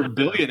because those were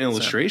brilliant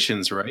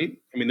illustrations, right?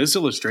 I mean, those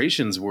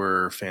illustrations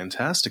were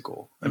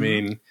fantastical. I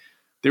mean,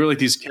 they were like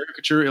these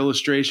caricature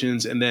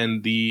illustrations, and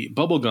then the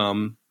bubble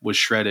gum was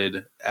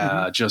shredded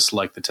just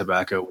like the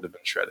tobacco would have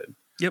been shredded.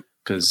 Yep.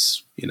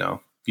 Because, you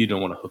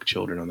don't want to hook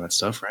children on that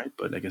stuff, right?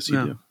 But I guess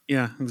you do.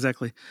 Yeah,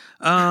 exactly.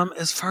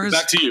 As far as...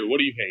 Back to you. What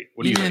do you hate?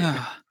 What do you hate?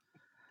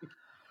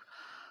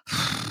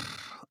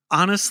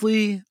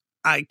 Honestly,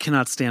 I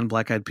cannot stand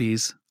black-eyed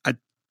peas. I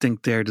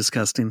think they're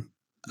disgusting.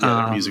 Yeah,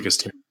 their music is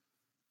terrible.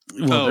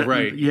 Well,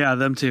 right. Yeah,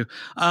 them too.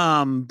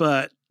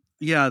 But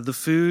yeah, the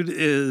food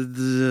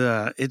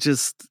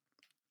is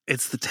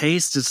it's the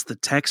taste, it's the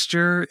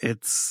texture,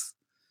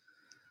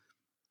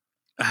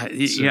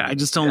 I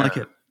just don't like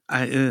it.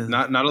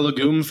 Not a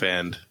legume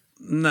fan.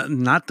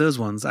 Not those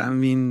ones. I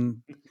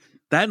mean,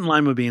 that and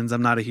lima beans,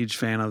 I'm not a huge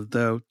fan of.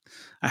 Though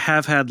I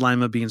have had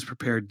lima beans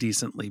prepared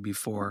decently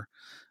before.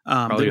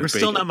 They were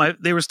still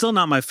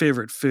not my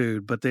favorite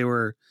food, but they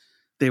were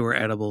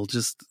edible.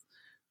 Just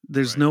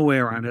there's no way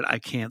around it. I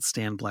can't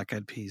stand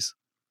black-eyed peas.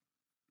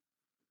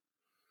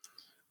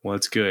 Well,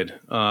 it's good.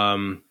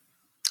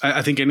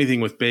 I think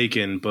anything with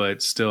bacon,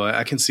 but still,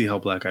 I can see how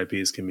black-eyed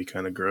peas can be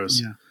kind of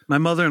gross. Yeah, my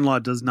mother-in-law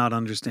does not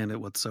understand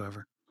it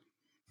whatsoever.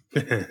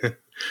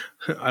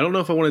 I don't know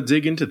if I want to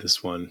dig into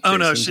this one. Oh,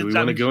 Jason. Do we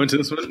want to go into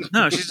this one?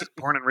 No, she's just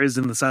born and raised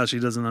in the South. She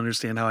doesn't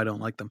understand how I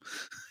don't like them.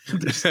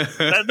 That's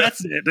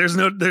it.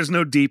 There's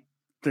no deep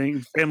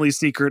thing, family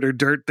secret or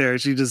dirt there.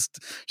 She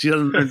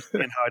doesn't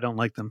understand how I don't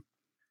like them.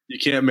 You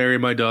can't marry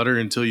my daughter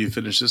until you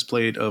finish this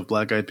plate of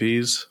black-eyed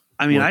peas.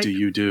 I mean, what do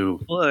you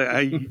do? Well,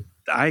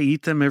 I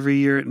eat them every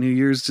year at New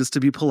Year's just to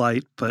be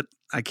polite, but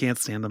I can't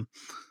stand them.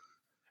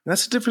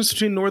 That's the difference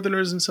between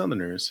Northerners and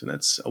Southerners, and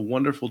that's a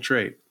wonderful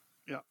trait.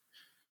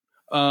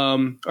 All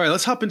right,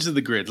 let's hop into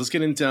the grid. Let's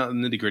get into the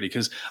nitty gritty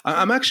because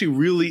I'm actually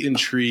really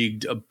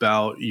intrigued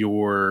about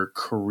your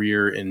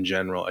career in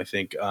general. I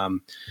think,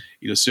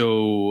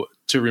 so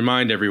to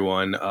remind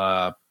everyone,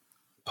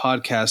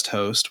 podcast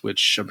host,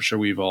 which I'm sure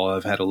we've all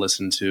have had to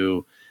listen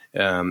to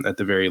at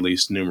the very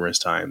least numerous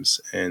times.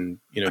 And,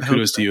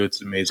 kudos to you.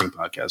 It's an amazing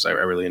podcast. I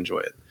really enjoy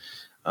it.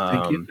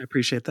 Thank you. I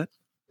appreciate that.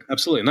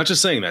 Absolutely. Not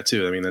just saying that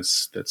too. I mean,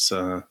 that's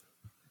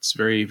it's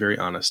very, very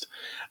honest.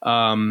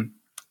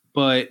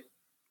 But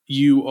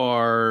you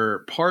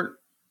are part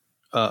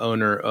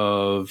owner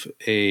of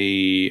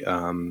a,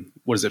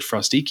 what is it?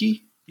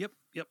 Frostiki? Yep.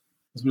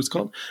 That's what it's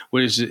called,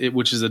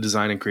 which is a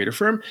design and creative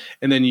firm.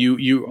 And then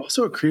you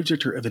also a creative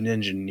director of an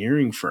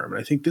engineering firm.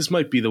 And I think this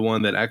might be the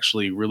one that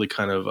actually really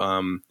kind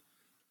of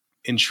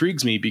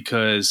intrigues me,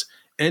 because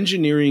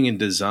engineering and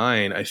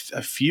design, I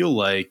feel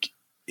like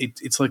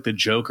it's like the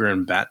Joker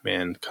and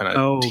Batman kind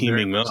of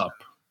teaming up.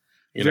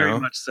 So. Very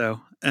much so.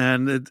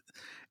 And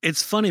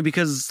it's funny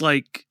because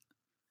like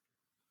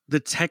the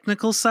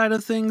technical side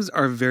of things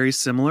are very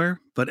similar,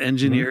 but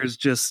engineers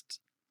just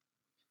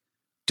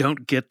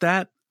don't get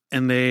that.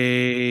 And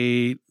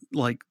they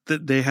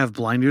they have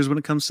blinders when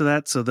it comes to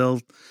that. So they'll,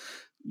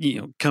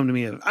 come to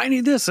me, I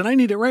need this and I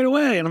need it right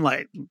away. And I'm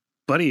like,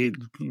 buddy,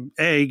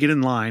 get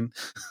in line.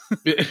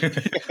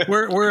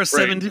 we're a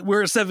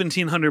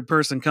 1,700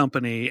 person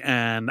company.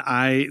 And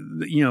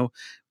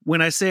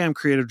when I say I'm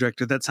creative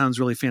director, that sounds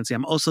really fancy.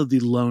 I'm also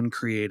the lone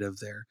creative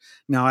there.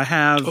 Now I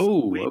have,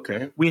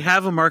 we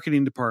have a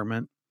marketing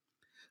department,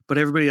 but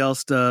everybody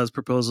else does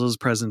proposals,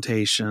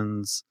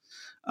 presentations,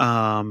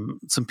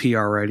 some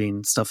PR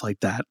writing, stuff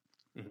like that.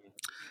 Mm-hmm.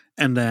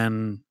 And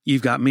then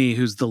you've got me,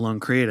 who's the lone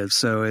creative.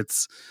 So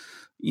it's,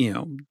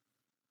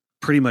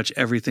 pretty much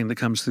everything that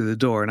comes through the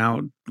door.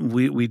 Now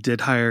we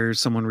did hire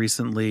someone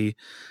recently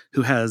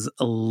who has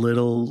a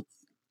little,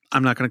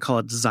 I'm not going to call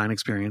it design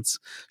experience.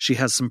 She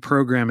has some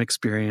program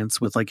experience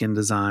with like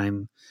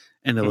InDesign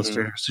and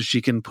Illustrator. So she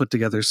can put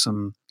together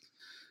some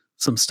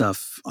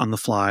stuff on the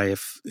fly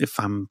if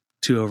I'm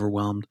too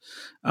overwhelmed.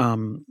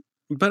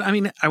 But I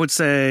mean, I would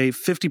say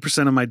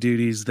 50% of my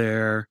duties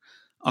there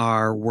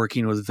are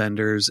working with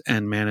vendors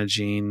and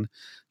managing,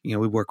 we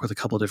work with a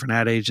couple of different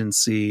ad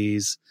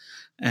agencies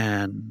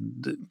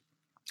and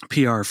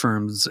PR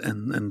firms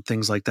and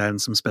things like that, and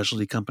some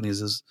specialty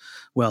companies as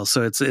well.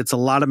 So it's a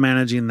lot of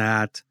managing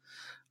that.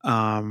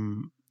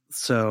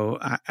 So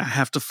I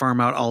have to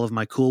farm out all of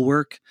my cool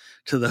work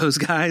to those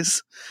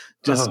guys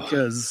just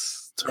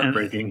because it's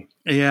heartbreaking.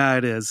 Yeah,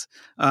 it is.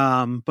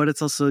 But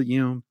it's also,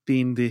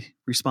 being the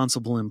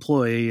responsible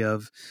employee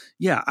of,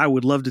 I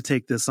would love to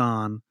take this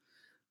on,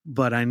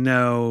 but I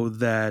know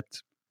that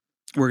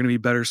we're going to be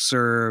better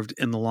served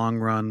in the long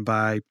run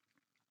by,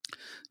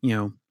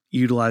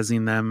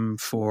 utilizing them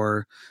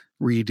for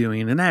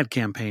redoing an ad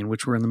campaign,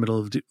 which we're in the middle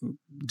of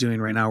doing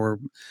right now. We're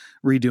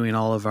redoing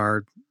all of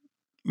our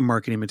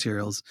marketing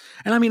materials.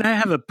 And I mean, I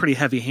have a pretty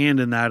heavy hand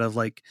in that of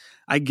like,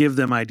 I give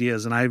them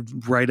ideas and I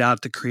write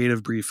out the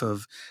creative brief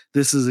of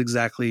this is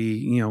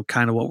exactly,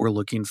 kind of what we're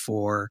looking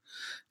for.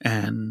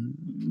 And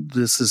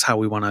this is how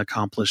we want to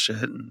accomplish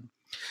it. And,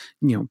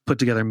 put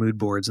together mood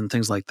boards and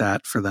things like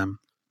that for them.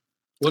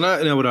 Well,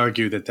 I would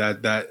argue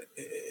that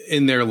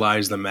in there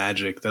lies the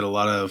magic that a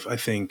lot of, I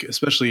think,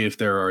 especially if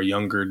there are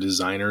younger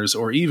designers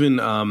or even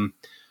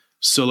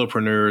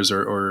solopreneurs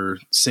or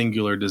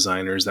singular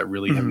designers that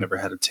really have never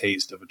had a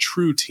taste of a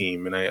true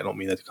team. And I don't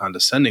mean that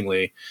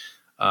condescendingly.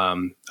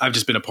 I've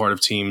just been a part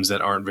of teams that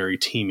aren't very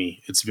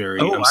teamy. It's very,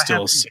 I'm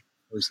still a single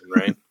person,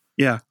 right?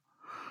 Yeah.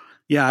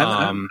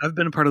 I've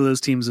been a part of those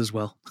teams as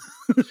well.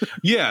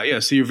 Yeah.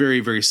 So you're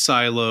very, very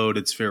siloed.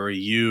 It's very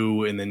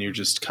you, and then you're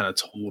just kind of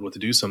told what to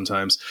do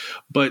sometimes.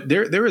 But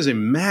there is a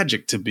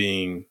magic to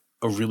being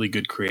a really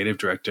good creative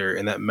director,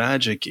 and that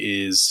magic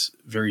is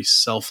very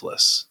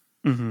selfless.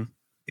 Mm-hmm.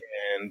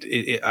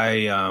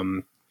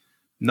 And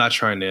not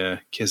trying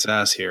to kiss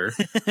ass here,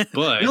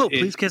 but no,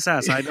 please kiss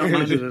ass. I don't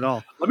mind it at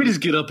all. Let me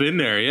just get up in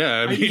there.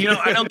 Yeah. I mean,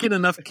 I don't get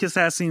enough kiss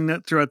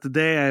assing throughout the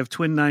day. I have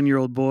twin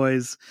 9-year-old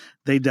boys.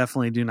 They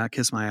definitely do not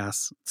kiss my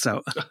ass.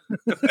 So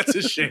that's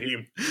a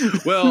shame.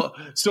 Well,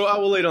 so I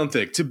will lay it on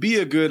thick. To be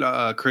a good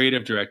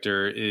creative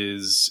director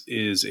is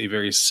a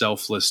very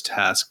selfless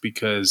task,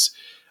 because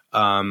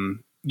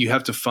you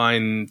have to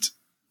find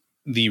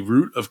the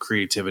root of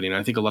creativity. And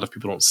I think a lot of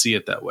people don't see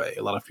it that way.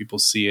 A lot of people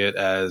see it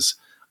as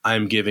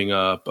I'm giving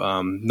up,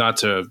 not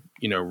to,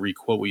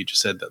 requote what you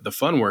just said, the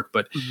fun work,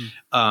 but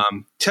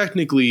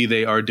technically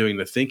they are doing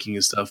the thinking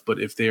and stuff. But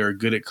if they are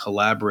good at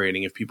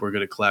collaborating, if people are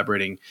good at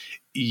collaborating,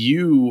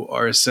 you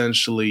are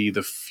essentially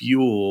the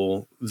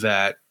fuel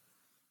that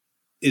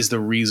is the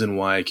reason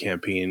why a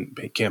campaign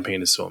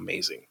is so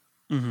amazing.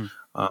 Mm-hmm.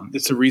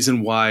 It's the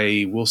reason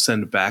why we'll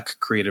send back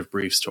creative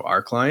briefs to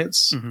our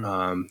clients,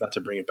 not to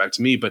bring it back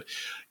to me, but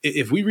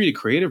if we read a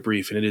creative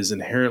brief and it is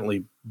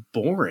inherently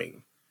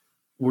boring,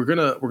 we're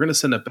gonna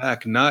send it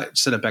back, not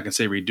send it back and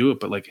say redo it,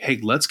 but like, hey,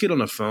 let's get on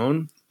the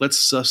phone, let's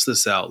suss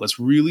this out, let's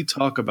really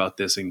talk about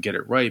this and get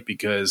it right,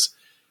 because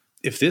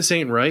if this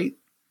ain't right,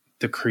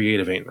 the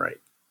creative ain't right.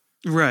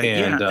 Right.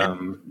 And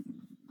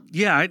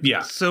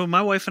So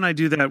my wife and I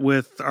do that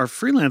with our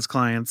freelance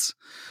clients.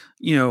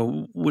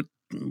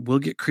 We'll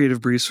get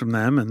creative briefs from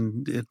them,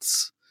 and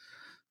it's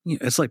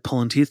it's like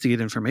pulling teeth to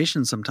get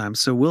information sometimes.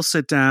 So we'll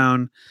sit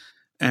down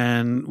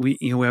and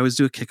we always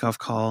do a kickoff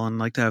call and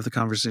like to have the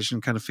conversation,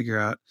 kind of figure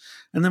out.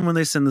 And then when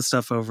they send the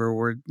stuff over,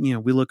 we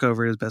look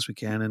over it as best we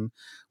can and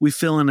we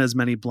fill in as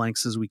many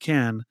blanks as we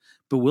can,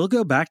 but we'll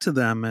go back to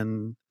them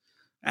and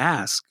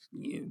ask,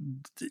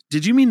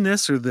 did you mean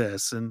this or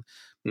this? And,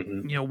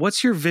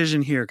 what's your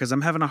vision here? Cause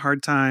I'm having a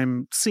hard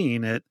time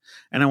seeing it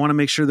and I want to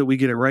make sure that we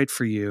get it right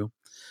for you.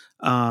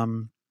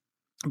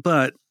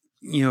 But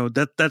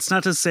that's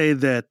not to say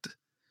that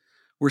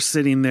we're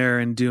sitting there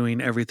and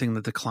doing everything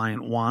that the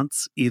client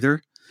wants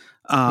either.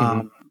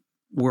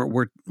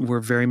 We're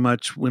very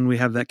much, when we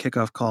have that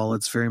kickoff call,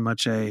 it's very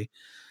much a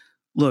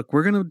look,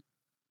 we're going to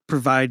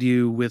provide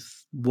you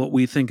with what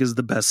we think is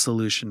the best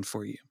solution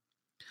for you.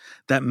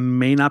 That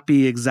may not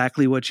be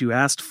exactly what you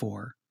asked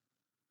for,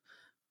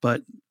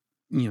 but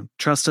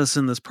trust us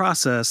in this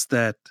process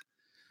that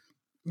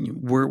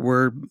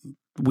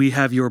we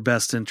have your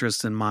best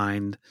interest in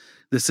mind.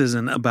 This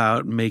isn't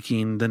about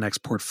making the next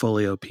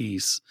portfolio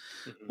piece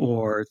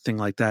or thing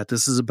like that.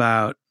 This is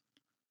about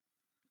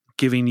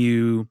giving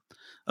you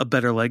a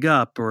better leg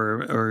up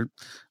or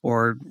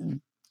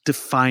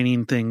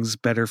defining things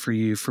better for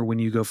you for when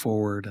you go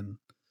forward and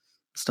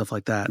stuff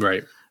like that.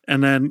 Right.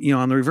 And then,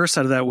 on the reverse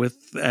side of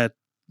that,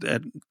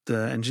 at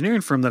the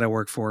engineering firm that I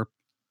work for,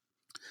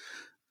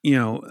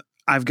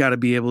 I've got to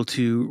be able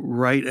to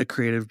write a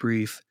creative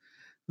brief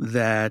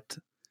that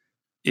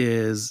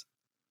is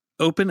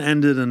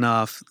open-ended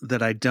enough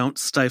that I don't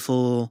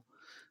stifle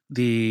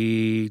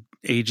the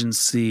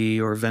agency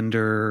or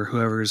vendor or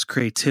whoever's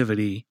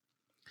creativity,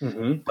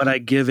 but I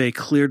give a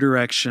clear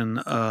direction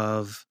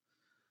of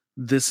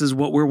this is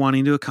what we're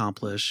wanting to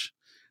accomplish.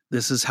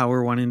 This is how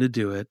we're wanting to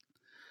do it.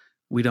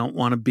 We don't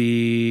want to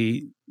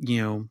be,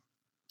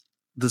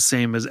 the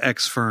same as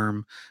X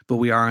firm, but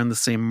we are in the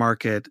same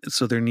market.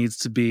 So there needs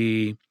to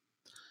be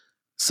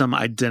some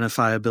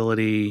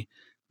identifiability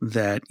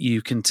that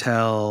you can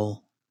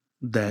tell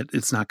that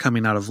it's not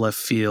coming out of left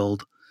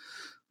field,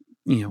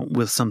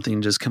 with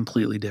something just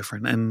completely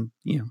different. And,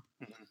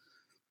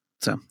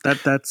 so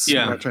that's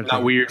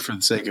not weird for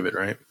the sake of it.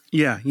 Right.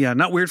 Yeah.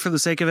 Not weird for the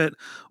sake of it,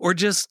 or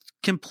just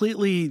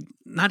completely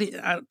not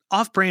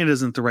off brand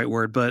isn't the right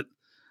word, but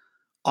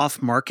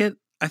off market,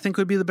 I think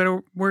would be the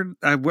better word.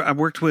 I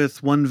worked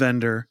with one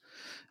vendor,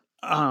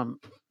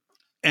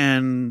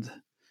 and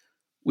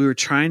we were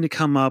trying to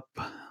come up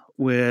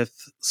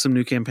with some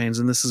new campaigns,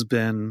 and this has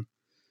been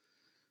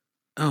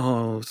 3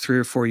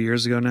 or 4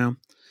 years ago now.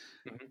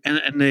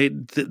 And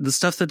the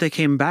stuff that they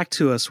came back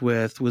to us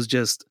with was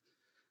just,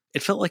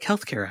 it felt like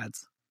healthcare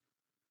ads.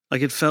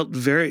 Like it felt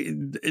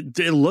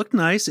it looked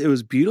nice. It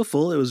was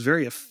beautiful. It was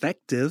very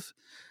effective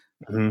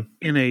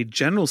in a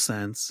general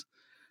sense,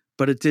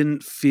 but it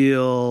didn't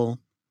feel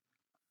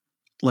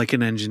like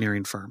an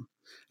engineering firm.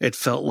 It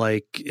felt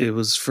like it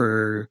was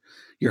for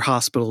your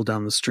hospital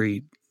down the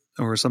street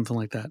or something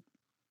like that.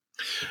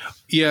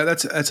 Yeah,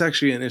 that's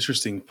actually an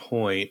interesting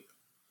point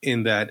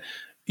in that,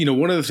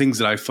 one of the things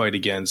that I fight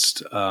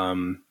against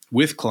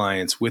with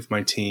clients, with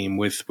my team,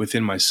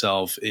 within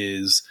myself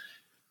is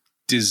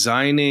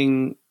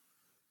designing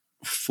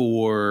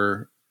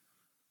for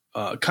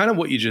kind of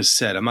what you just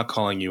said. I'm not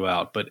calling you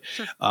out, but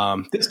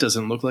this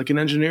doesn't look like an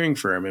engineering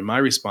firm. And my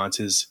response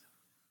is,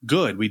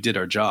 good, we did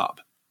our job.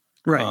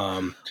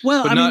 Right.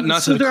 Well, but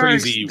not so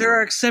crazy. There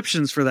are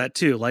exceptions for that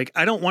too. Like,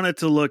 I don't want it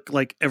to look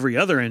like every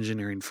other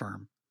engineering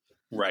firm.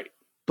 Right.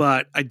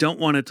 But I don't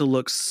want it to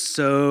look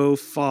so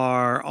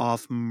far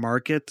off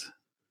market.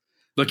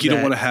 Like, you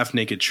don't want a half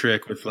naked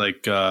trick with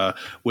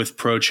with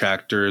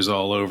protractors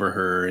all over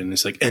her. And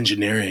it's like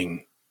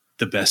engineering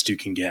the best you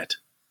can get.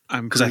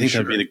 Because I think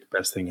that'd be the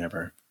best thing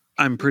ever.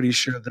 I'm pretty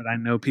sure that I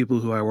know people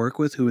who I work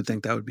with who would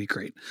think that would be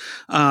great.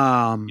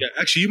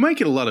 Actually, you might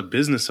get a lot of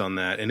business on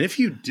that. And if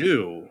you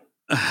do,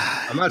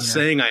 I'm not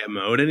saying I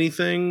emote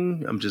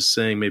anything. I'm just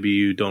saying maybe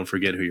you don't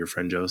forget who your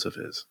friend Joseph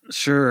is.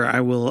 Sure,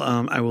 I will.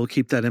 I will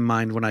keep that in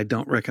mind when I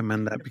don't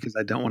recommend that, because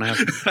I don't want to have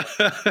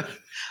to.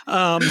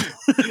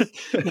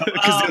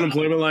 Because the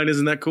unemployment line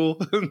isn't that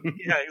cool.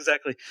 Yeah,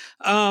 exactly.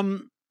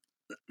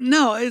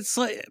 No, it's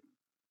like,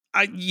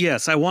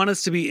 I want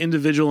us to be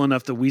individual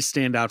enough that we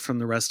stand out from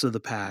the rest of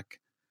the pack.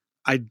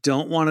 I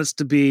don't want us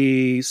to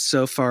be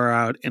so far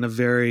out in a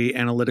very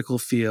analytical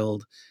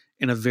field,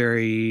 in a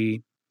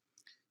very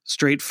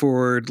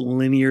straightforward,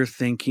 linear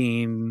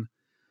thinking,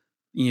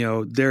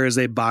 there is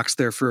a box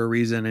there for a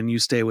reason and you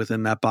stay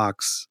within that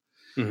box,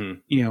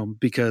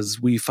 because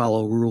we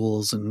follow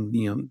rules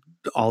and,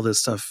 all this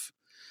stuff.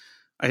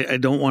 I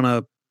don't want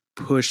to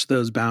push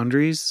those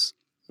boundaries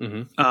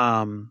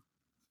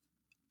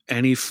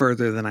any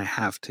further than I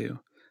have to.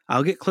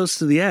 I'll get close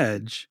to the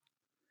edge,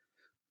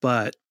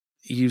 but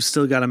you've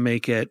still got to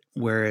make it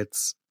where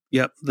it's,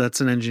 yep, that's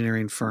an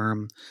engineering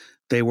firm.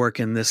 They work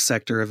in this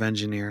sector of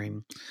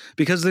engineering,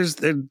 because there's,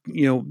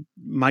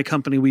 my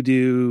company, we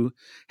do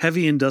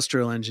heavy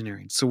industrial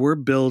engineering. So we're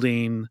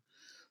building,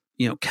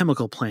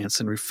 chemical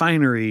plants and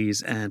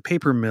refineries and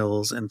paper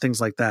mills and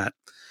things like that.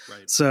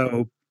 Right.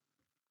 So,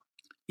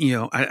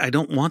 I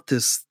don't want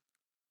this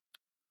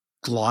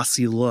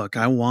glossy look.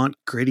 I want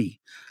gritty.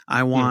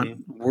 I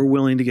want, we're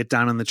willing to get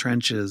down in the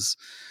trenches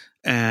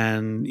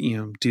and,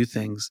 do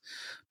things.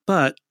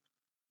 But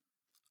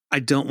I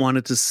don't want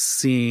it to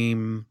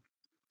seem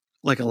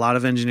like a lot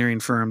of engineering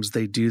firms,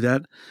 they do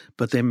that,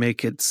 but they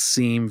make it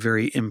seem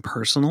very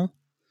impersonal.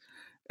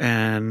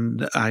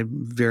 And I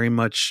very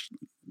much,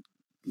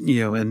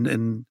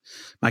 and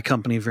my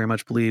company very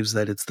much believes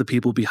that it's the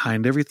people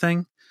behind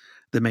everything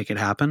that make it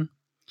happen.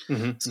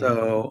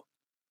 So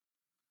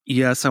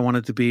yes, I want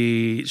it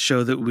to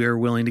show that we're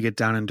willing to get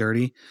down and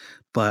dirty,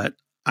 but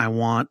I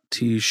want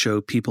to show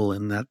people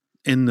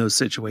in those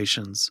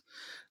situations,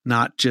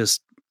 not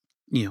just,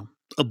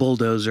 a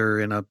bulldozer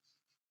in a,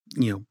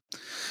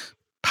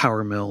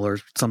 power mill or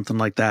something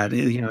like that.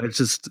 It's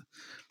just,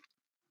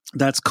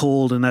 that's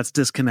cold and that's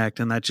disconnect.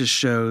 And that just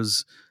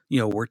shows,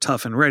 we're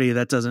tough and ready.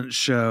 That doesn't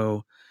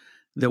show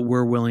that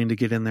we're willing to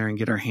get in there and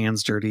get our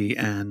hands dirty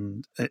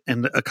and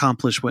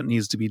accomplish what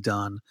needs to be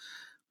done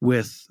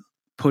with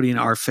putting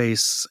our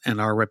face and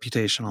our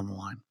reputation on the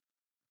line.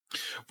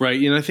 Right.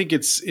 I think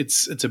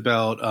it's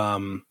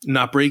about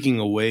not breaking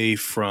away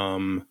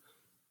from,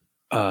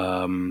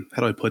 how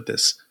do I put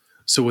this?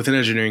 So with an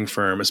engineering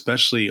firm,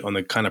 especially on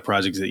the kind of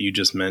projects that you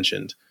just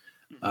mentioned,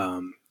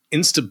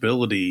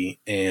 instability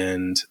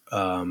and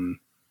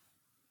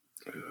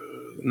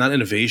not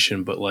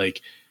innovation, but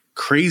like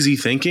crazy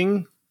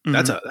thinking,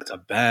 that's a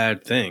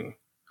bad thing.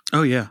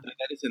 Oh yeah.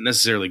 That isn't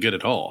necessarily good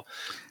at all.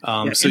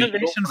 So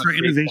innovation for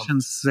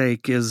innovation's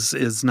sake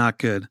is not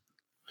good.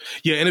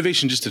 Yeah.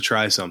 Innovation just to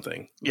try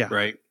something. Yeah.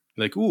 Right.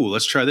 Like, ooh,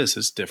 let's try this.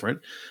 It's different.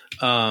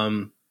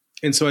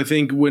 And so I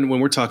think when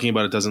we're talking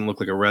about it doesn't look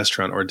like a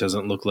restaurant or it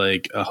doesn't look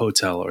like a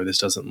hotel or this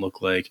doesn't look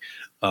like,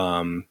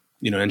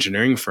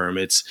 engineering firm,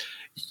 it's,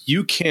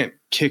 you can't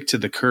kick to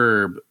the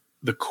curb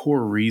the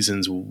core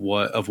reasons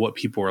of what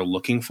people are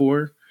looking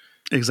for.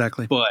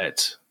 Exactly.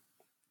 But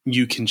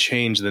you can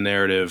change the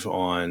narrative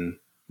on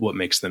what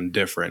makes them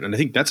different. And I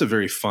think that's a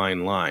very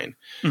fine line,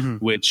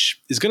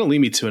 which is going to lead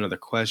me to another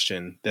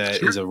question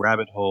that is a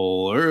rabbit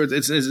hole, or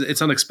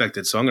it's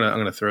unexpected. So I'm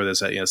going to throw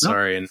this at you.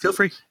 Sorry. And feel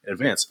free in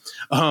advance.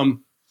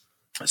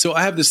 So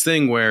I have this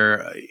thing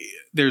where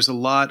there's a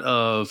lot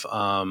of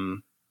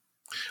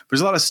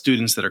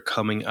students that are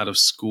coming out of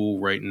school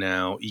right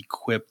now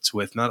equipped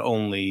with not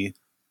only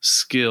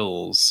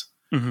skills,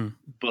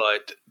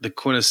 but the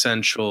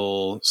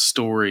quintessential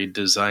story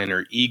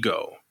designer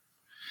ego.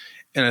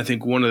 And I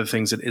think one of the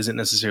things that isn't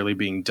necessarily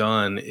being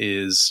done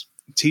is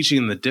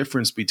teaching the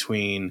difference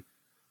between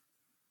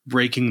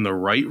breaking the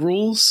right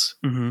rules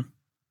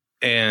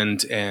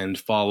and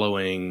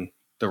following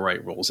the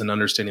right rules and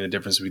understanding the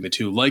difference between the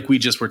two, like we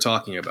just were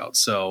talking about.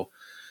 So,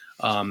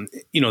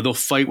 they'll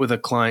fight with a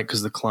client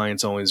because the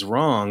client's always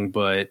wrong,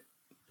 but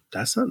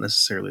that's not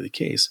necessarily the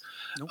case.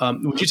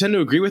 Nope. Would you tend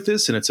to agree with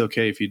this? And it's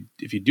okay if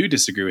you do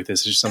disagree with this.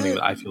 It's just something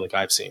that I feel like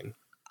I've seen.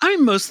 I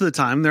mean, most of the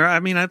time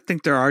I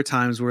think there are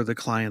times where the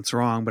client's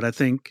wrong, but I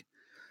think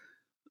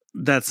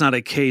that's not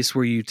a case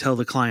where you tell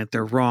the client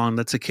they're wrong.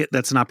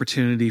 That's an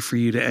opportunity for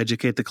you to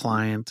educate the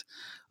client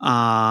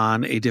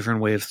on a different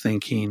way of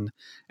thinking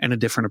and a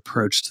different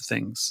approach to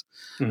things.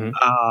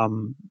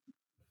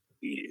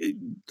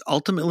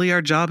 Ultimately,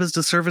 our job is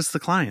to service the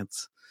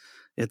clients.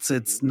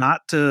 It's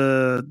not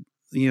to,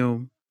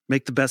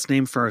 make the best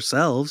name for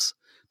ourselves.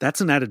 That's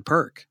an added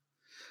perk.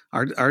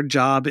 Our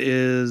job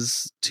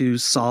is to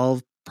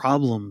solve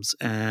problems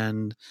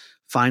and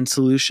find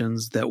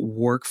solutions that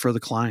work for the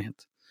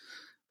client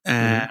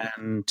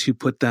and to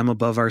put them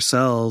above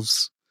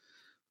ourselves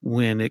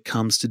when it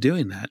comes to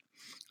doing that.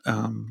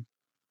 And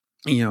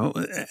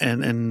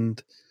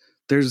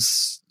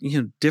there's,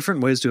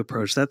 different ways to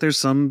approach that. There's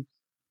some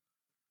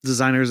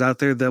designers out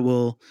there that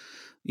will,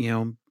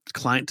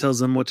 client tells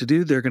them what to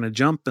do, they're going to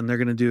jump and they're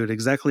going to do it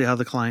exactly how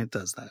the client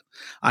does that.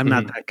 I'm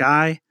not that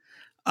guy.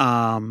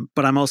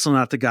 But I'm also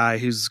not the guy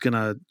who's going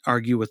to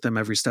argue with them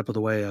every step of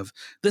the way of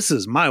this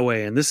is my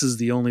way and this is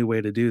the only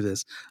way to do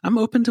this. I'm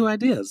open to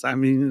ideas. I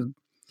mean,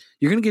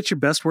 you're going to get your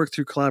best work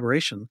through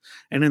collaboration.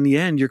 And in the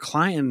end, your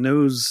client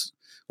knows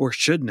or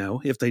should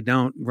know, if they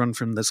don't run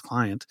from this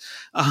client,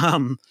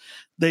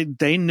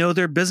 they know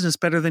their business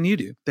better than you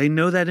do. They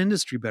know that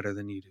industry better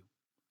than you do.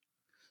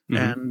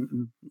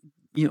 And,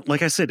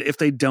 like I said, if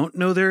they don't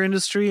know their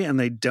industry and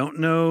they don't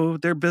know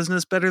their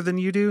business better than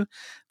you do,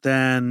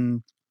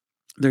 then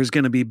there's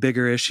going to be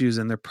bigger issues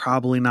and they're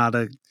probably not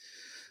going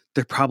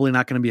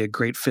to be a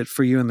great fit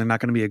for you. And they're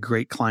not going to be a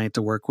great client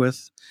to work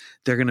with.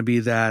 They're going to be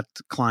that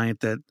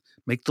client that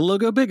make the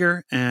logo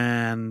bigger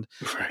and,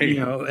 my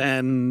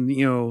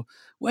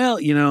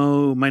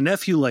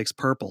nephew likes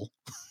purple,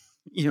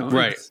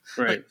 Right.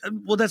 Like,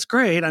 well, that's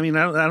great. I mean,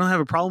 I don't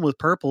have a problem with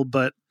purple,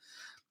 but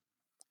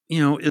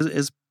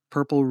is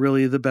purple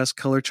really the best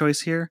color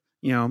choice here?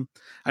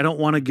 I don't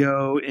want to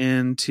go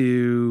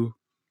into,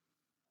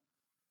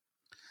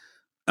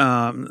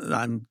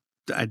 I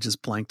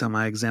just blanked on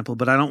my example,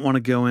 but I don't want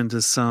to go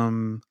into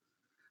some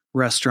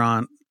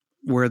restaurant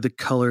where the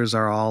colors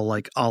are all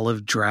like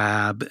olive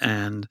drab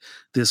and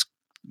this,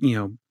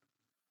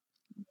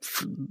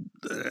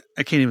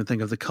 I can't even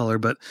think of the color,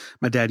 but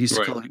my dad used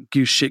to call it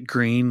goose shit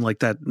green, like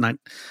that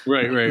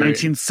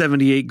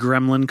 1978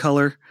 Gremlin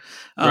color.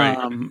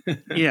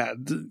 Yeah,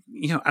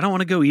 I don't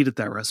want to go eat at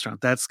that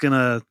restaurant. That's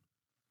gonna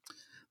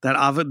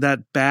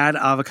that bad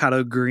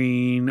avocado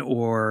green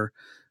or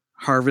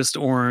harvest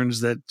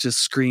orange that just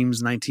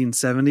screams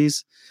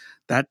 1970s.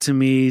 That to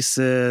me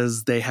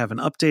says they haven't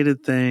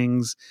updated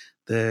things,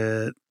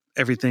 that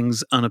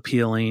everything's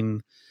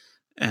unappealing,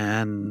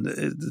 and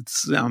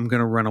I'm going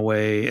to run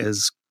away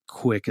as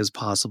quick as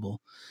possible.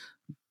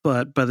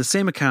 But by the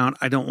same account,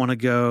 I don't want to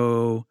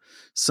go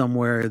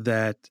somewhere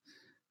that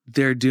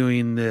they're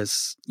doing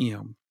this,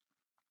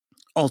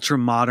 ultra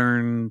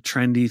modern,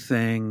 trendy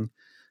thing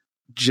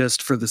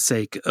just for the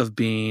sake of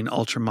being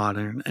ultra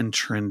modern and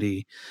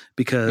trendy,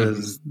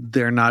 because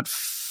they're not.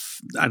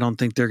 I don't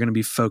think they're going to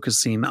be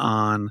focusing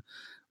on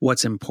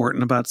what's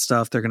important about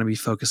stuff. They're going to be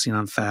focusing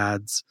on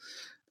fads,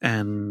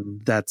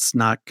 and that's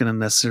not going to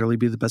necessarily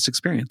be the best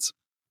experience.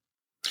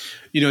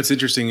 It's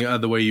interesting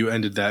the way you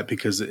ended that,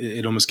 because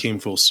it almost came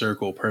full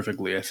circle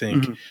perfectly. I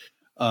think,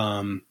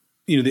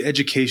 the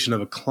education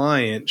of a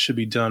client should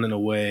be done in a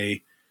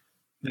way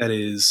that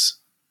is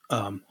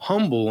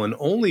humble, and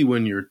only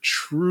when you're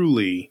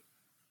truly,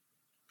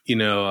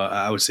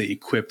 I would say,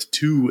 equipped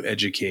to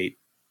educate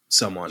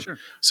someone. Sure.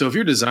 So if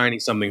you're designing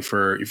something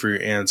for your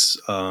aunt's,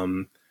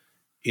 from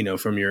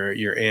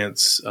your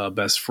aunt's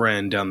best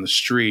friend down the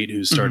street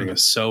who's starting a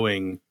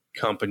sewing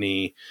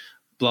company,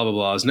 blah, blah,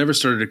 blah, has never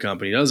started a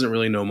company, doesn't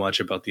really know much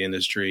about the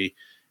industry,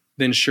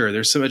 then sure,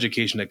 there's some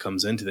education that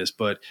comes into this.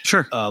 But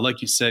sure,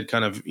 like you said,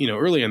 kind of,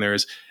 early in there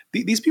is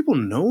these people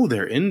know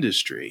their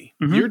industry.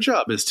 Your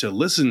job is to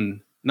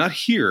listen, not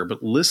hear,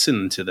 but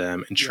listen to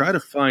them and try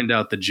to find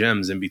out the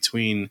gems in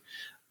between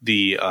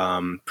the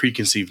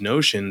preconceived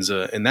notions,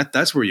 and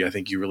that's where I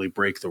think you really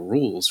break the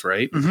rules,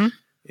 right?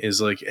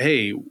 Is like,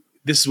 hey,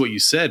 this is what you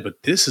said,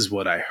 but this is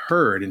what I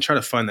heard, and try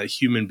to find that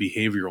human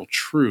behavioral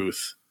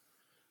truth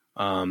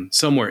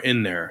somewhere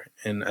in there.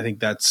 And I think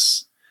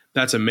that's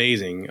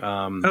amazing.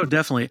 Oh,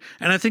 definitely.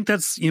 And I think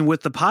that's,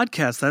 with the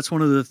podcast, that's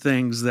one of the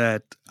things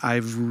that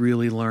I've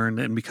really learned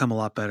and become a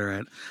lot better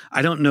at.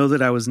 I don't know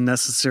that I was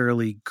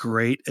necessarily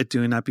great at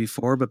doing that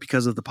before, but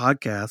because of the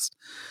podcast,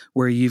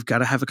 where you've got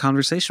to have a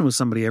conversation with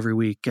somebody every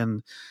week,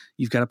 and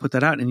you've got to put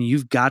that out, and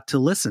you've got to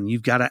listen.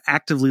 You've got to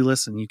actively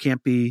listen. You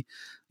can't be,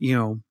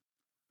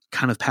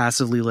 kind of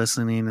passively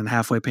listening and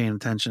halfway paying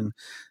attention.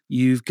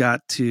 You've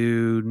got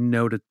to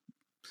know to,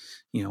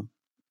 and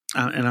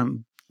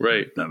I'm,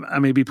 right. I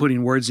may be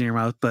putting words in your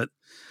mouth, but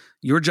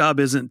your job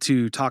isn't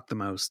to talk the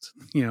most.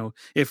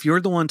 If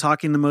you're the one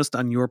talking the most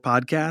on your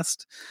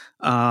podcast,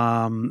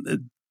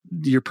 and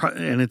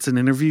it's an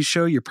interview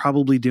show, you're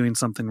probably doing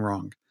something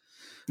wrong.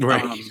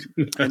 Right.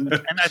 And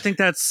I think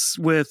that's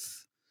the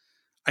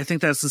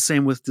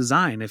same with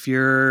design. If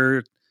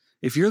you're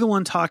the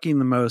one talking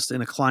the most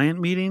in a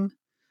client meeting,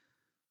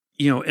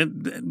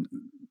 and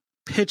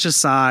pitch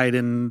aside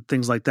and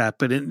things like that,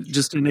 but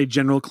just in a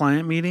general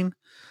client meeting,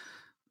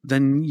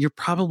 then you're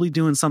probably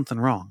doing something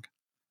wrong.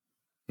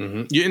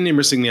 And you're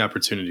missing the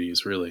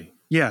opportunities, really.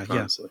 Yeah,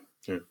 honestly.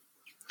 Yeah.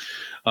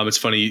 It's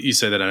funny you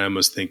say that. I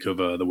almost think of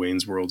the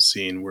Wayne's World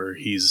scene where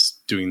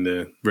he's doing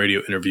the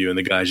radio interview and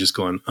the guy's just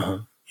going,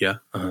 yeah,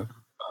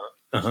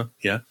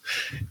 yeah.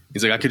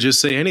 He's like, I could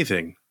just say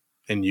anything,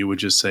 and you would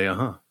just say,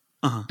 yeah.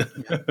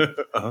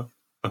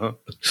 Yeah.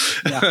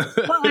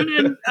 Well,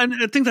 and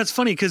I think that's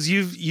funny because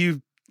I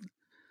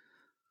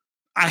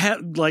have,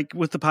 like,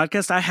 with the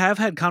podcast, I have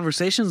had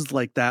conversations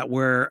like that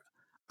where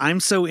I'm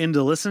so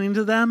into listening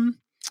to them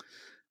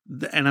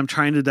and I'm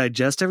trying to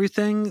digest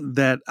everything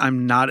that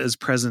I'm not as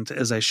present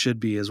as I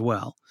should be as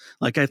well.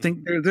 Like, I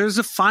think there's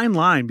a fine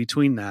line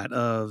between that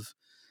of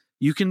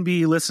you can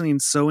be listening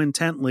so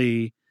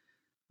intently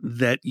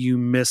that you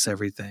miss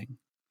everything.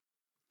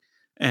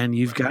 And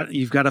you've got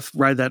to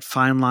ride that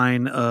fine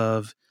line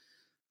of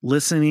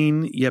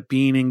listening, yet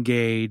being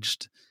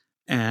engaged,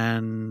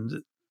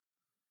 and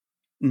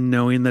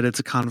knowing that it's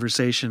a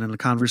conversation, and the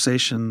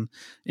conversation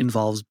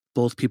involves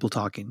both people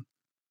talking.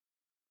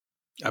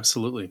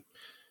 Absolutely.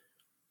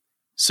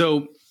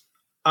 So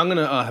I'm going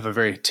to have a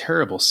very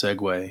terrible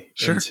segue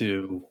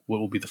into what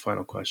will be the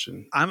final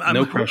question.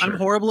 I'm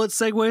horrible at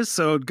segues,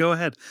 so go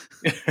ahead.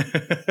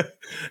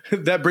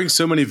 That brings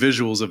so many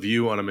visuals of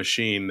you on a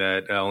machine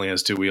that only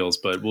has two wheels,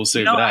 but we'll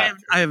save that.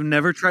 I have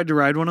never tried to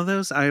ride one of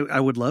those. I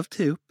would love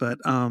to, but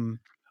all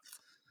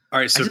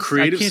right, so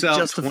Creative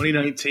South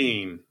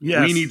 2019.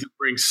 Yes. We need to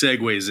bring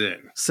segues in.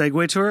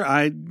 Segue tour.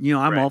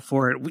 I'm all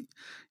for it.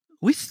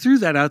 We threw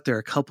that out there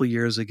a couple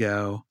years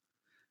ago,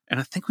 and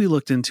I think we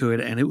looked into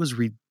it, and it was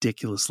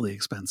ridiculously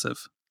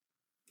expensive.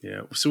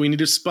 Yeah, so we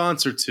need a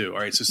sponsor too. All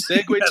right, so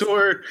segue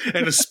tour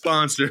and a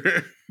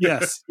sponsor.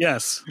 Yes.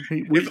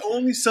 If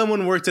only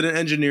someone worked at an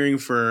engineering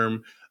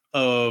firm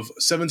of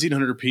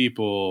 1,700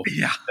 people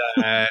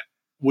that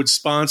would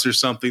sponsor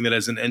something that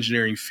has an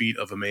engineering feat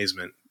of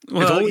amazement.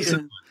 Well,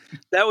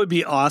 That would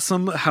be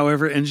awesome.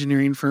 However,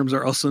 engineering firms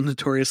are also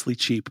notoriously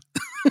cheap.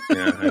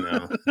 Yeah, I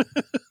know.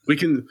 We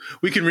can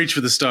reach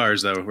for the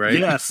stars though, right?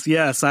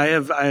 Yes. I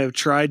have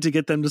tried to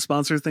get them to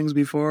sponsor things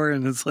before,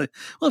 and it's like,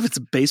 well, if it's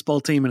a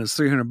baseball team and it's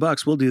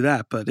 $300, we'll do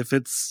that. But if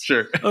it's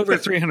over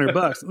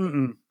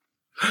 $300,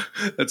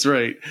 That's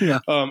right. Yeah.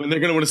 And they're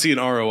going to want to see an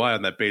ROI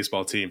on that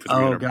baseball team. For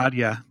oh God,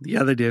 yeah,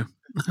 they do.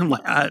 I'm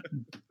like,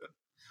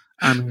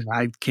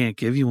 I can't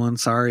give you one.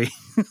 Sorry.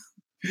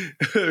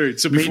 All right,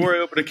 so before I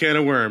open a can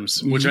of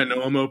worms, which I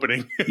know I'm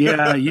opening.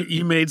 Yeah,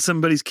 you made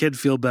somebody's kid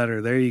feel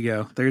better. There you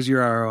go. There's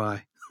your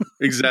ROI.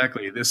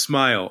 Exactly. The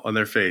smile on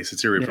their face.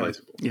 It's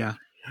irreplaceable. Yeah.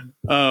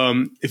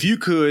 If you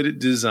could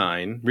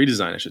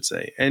redesign, I should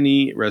say,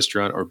 any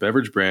restaurant or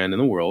beverage brand in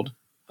the world,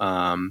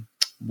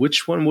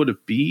 which one would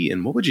it be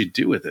and what would you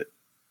do with it?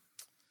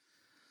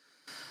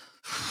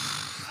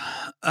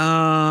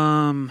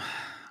 Man,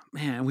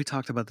 we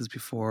talked about this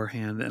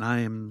beforehand, and I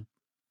am,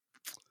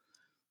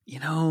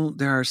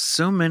 there are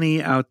so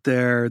many out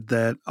there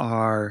that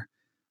are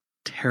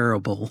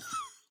terrible.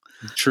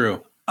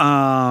 True.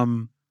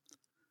 But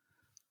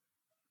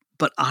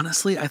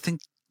honestly, I think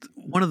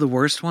one of the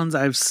worst ones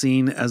I've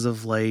seen as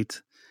of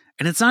late,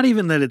 and it's not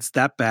even that it's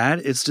that bad,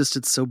 it's just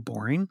it's so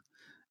boring,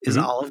 is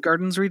Olive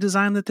Garden's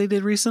redesign that they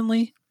did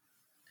recently.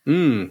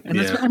 And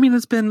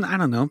it's been, I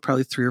don't know,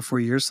 probably 3 or 4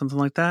 years, something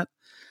like that.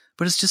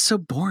 But it's just so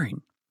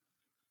boring.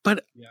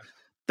 But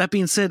that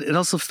being said, it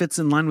also fits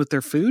in line with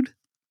their food.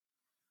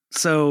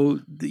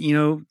 So,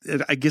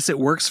 I guess it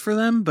works for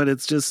them, but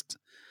it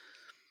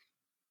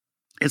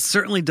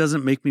certainly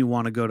doesn't make me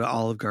want to go to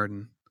Olive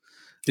Garden.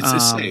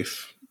 It's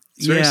safe.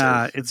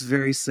 It's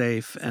very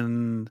safe.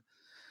 And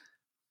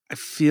I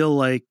feel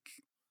like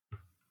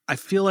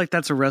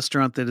that's a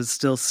restaurant that is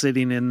still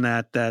sitting in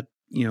that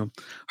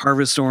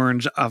harvest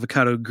orange,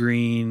 avocado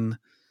green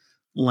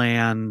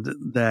land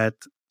that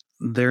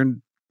they're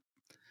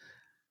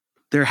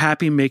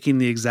happy making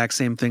the exact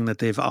same thing that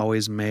they've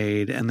always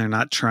made, and they're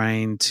not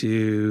trying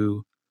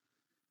to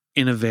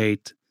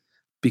innovate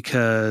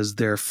because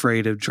they're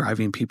afraid of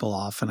driving people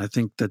off. And I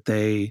think that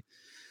they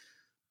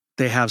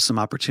have some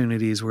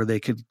opportunities where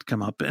they could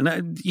come up,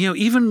 and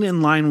even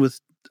in line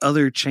with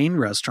other chain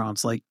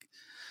restaurants, like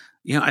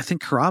I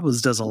think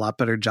Carrabba's does a lot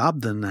better job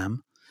than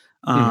them.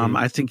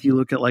 I think you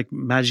look at like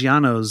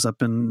Maggiano's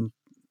up in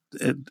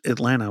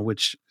Atlanta,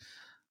 which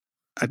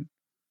I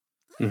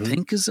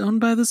think is owned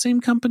by the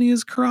same company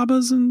as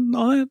Carrabba's and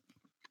all that.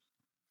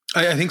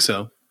 I think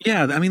so.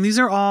 Yeah, I mean, these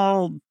are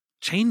all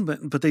chain,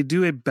 but they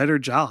do a better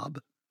job.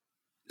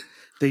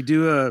 They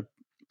do a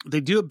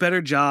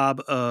better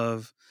job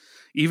of,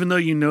 even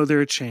though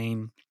they're a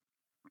chain,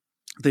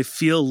 they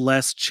feel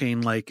less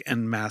chain-like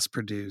and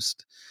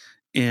mass-produced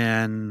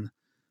in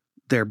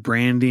their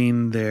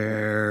branding,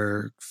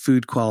 their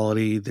food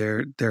quality,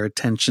 their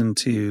attention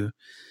to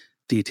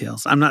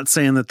details. I'm not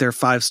saying that they're a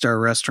 5-star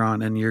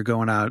restaurant and you're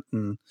going out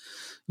and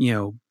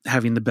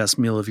having the best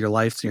meal of your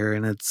life there,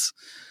 and it's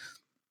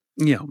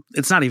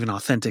it's not even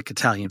authentic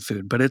Italian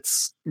food, but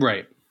it's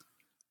right.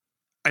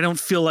 I don't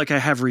feel like I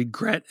have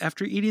regret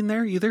after eating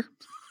there either.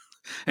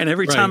 And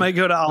every time I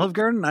go to Olive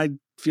Garden, I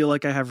feel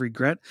like I have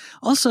regret.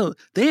 Also,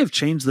 they have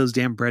changed those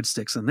damn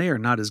breadsticks, and they are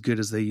not as good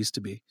as they used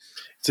to be.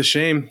 It's a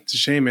shame. It's a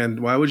shame,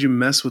 man. Why would you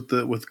mess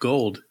with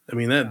gold? I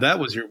mean, that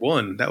was your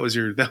one. That was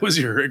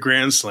your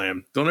grand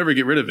slam. Don't ever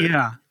get rid of it.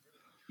 Yeah.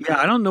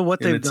 I don't know what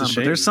they've done,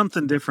 but there's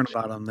something different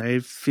about them. They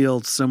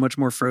feel so much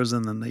more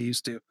frozen than they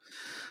used to.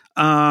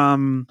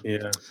 I'm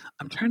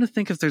trying to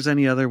think if there's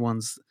any other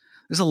ones.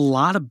 There's a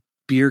lot of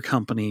beer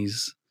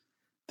companies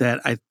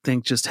that I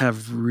think just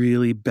have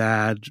really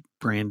bad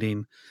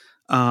branding.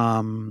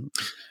 I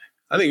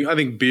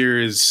think beer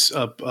is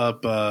up.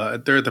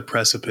 They're at the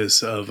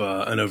precipice of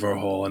an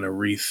overhaul and a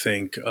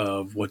rethink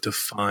of what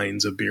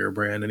defines a beer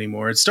brand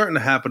anymore. It's starting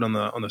to happen on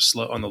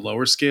the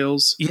lower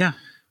scales. Yeah,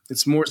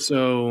 it's more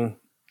so.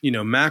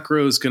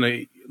 Macro is going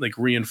to like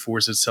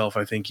reinforce itself.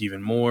 I think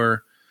even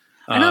more.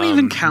 I don't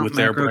even count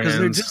Macro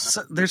because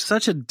they're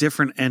such a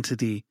different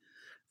entity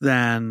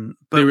than.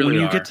 But really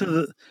when you get to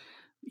the,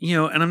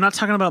 and I'm not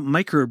talking about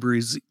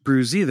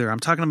microbrews either. I'm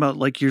talking about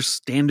like your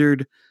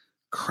standard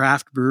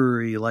craft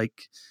brewery.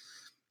 Like,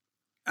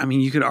 I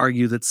mean, you could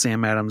argue that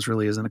Sam Adams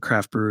really isn't a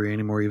craft brewery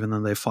anymore, even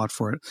though they fought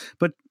for it.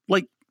 But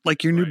like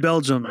your New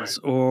Belgiums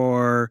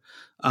or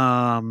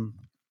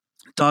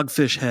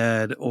Dogfish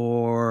Head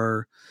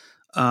or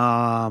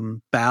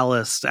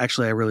Ballast.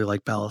 Actually, I really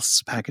like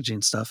Ballast's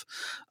packaging stuff.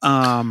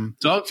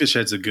 Dogfish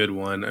Head's a good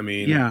one. I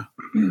mean,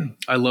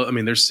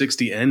 their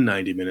 60 and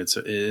 90 minutes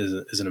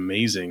is an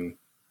amazing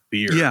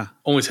beer. Yeah.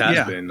 Always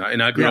has been.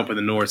 And I grew up in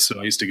the north, so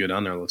I used to go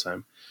down there all the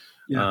time.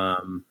 Yeah.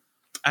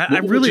 I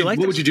really like.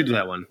 What would you do to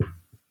that one?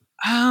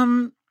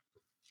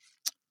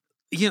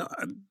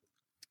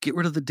 Get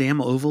rid of the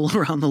damn oval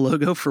around the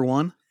logo for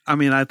one. I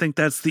mean, I think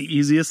that's the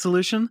easiest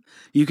solution.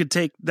 You could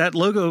take that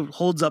logo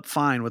holds up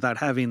fine without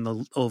having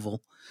the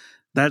oval.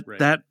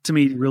 That to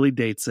me really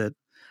dates it.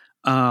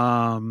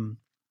 There's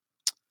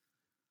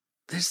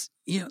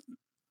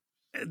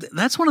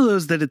That's one of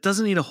those that it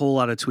doesn't need a whole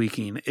lot of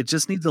tweaking. It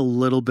just needs a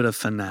little bit of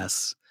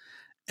finesse.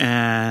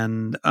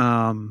 And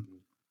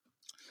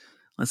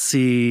let's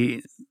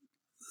see.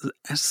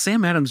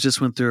 Sam Adams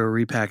just went through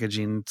a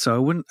repackaging,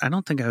 so I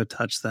don't think I would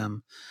touch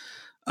them.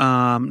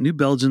 New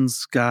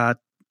Belgium's got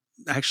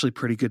actually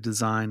pretty good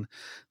design.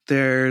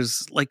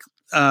 There's like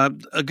a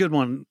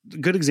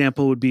good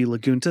example would be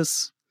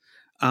Laguntas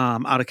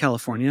out of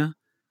California.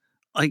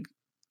 Like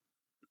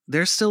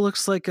there still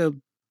looks like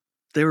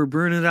they were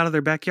brewing it out of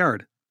their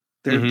backyard.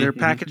 Their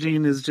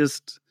packaging is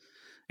just,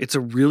 it's a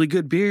really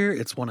good beer.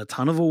 It's won a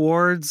ton of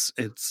awards.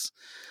 It's,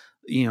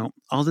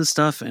 all this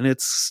stuff, and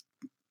it's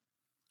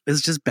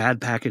just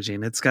bad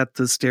packaging. It's got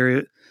the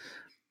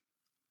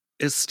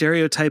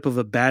stereotype of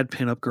a bad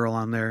pinup girl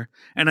on there.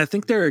 And I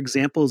think there are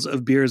examples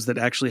of beers that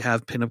actually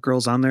have pinup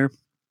girls on there.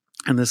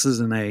 And this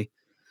isn't a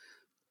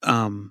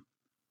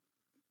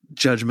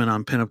judgment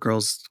on pinup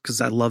girls,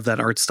 because I love that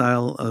art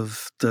style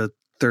of the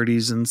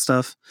 30s and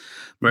stuff.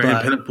 Right,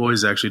 and pinup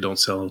boys actually don't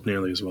sell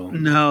nearly as well.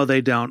 No,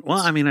 they don't. Well,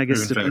 I mean, I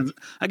guess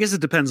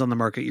it depends on the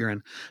market you're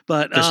in.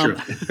 But that's true.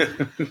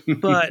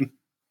 But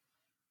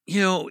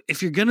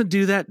if you're gonna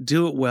do that,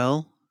 do it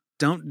well.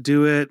 Don't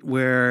do it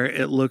where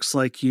it looks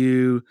like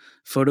you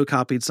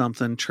photocopied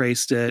something,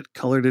 traced it,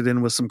 colored it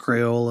in with some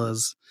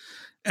Crayolas,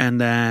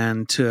 and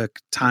then took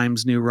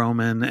Times New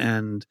Roman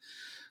and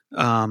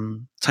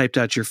typed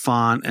out your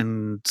font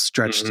and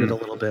stretched it a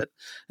little bit.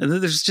 And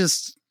there's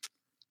just,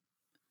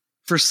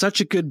 for such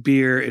a good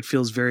beer, it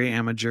feels very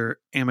amateur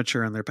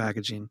in their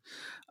packaging.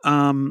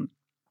 And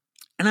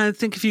I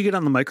think if you get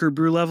on the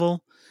microbrew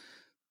level,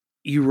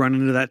 you run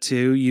into that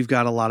too. You've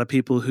got a lot of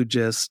people who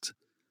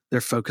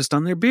they're focused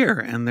on their beer,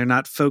 and they're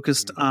not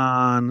focused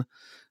on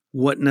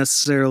what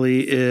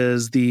necessarily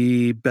is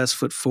the best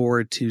foot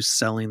forward to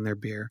selling their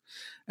beer.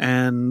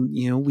 And,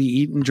 we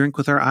eat and drink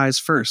with our eyes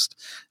first,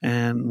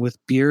 and with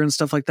beer and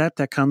stuff like that,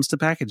 that comes to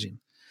packaging.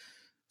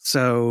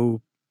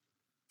 So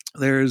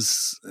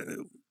there's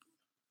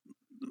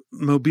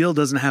Mobile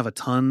doesn't have a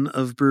ton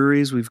of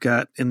breweries. We've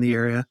got in the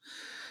area,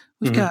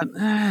 we've got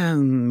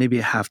maybe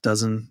a half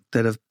dozen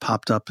that have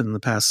popped up in the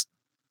past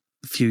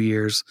few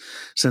years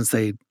since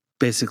they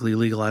basically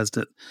legalized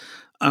it.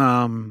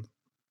 And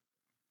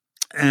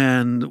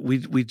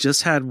we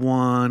just had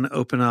one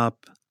open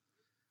up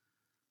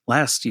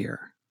last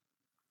year,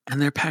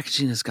 and their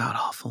packaging is god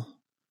awful.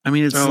 I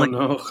mean, it's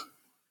and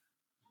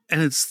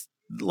it's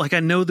like, I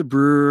know the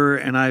brewer,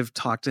 and I've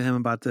talked to him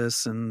about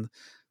this, and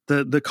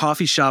the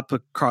coffee shop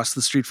across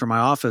the street from my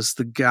office,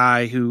 the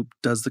guy who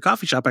does the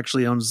coffee shop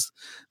actually owns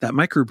that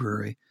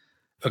microbrewery.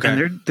 Okay.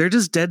 And they're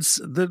just dead.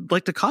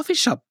 The coffee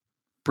shop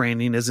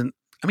branding isn't,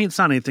 I mean, it's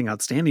not anything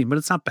outstanding, but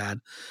it's not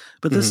bad.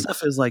 But this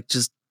stuff is like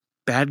just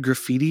bad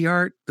graffiti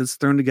art that's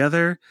thrown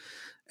together.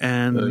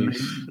 And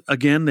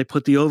again, they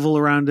put the oval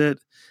around it,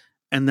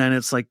 and then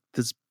it's like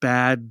this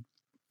bad,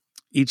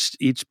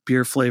 each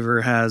beer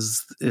flavor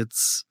has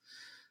its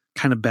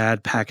kind of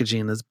bad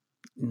packaging. There's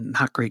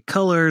not great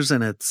colors,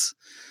 and it's,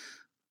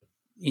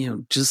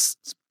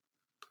 just,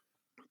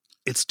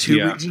 it's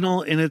too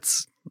regional in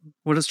its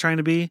what it's trying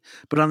to be.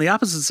 But on the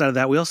opposite side of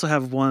that, we also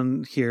have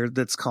one here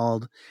that's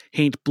called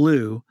Haint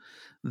Blue,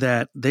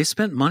 that they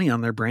spent money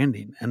on their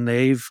branding, and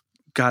they've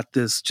got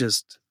this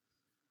just,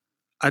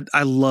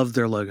 I love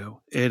their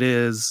logo. It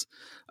is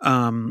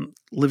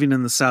living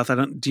in the South.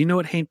 Do you know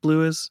what Haint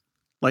Blue is?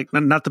 Like,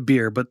 not the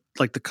beer, but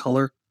like the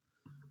color.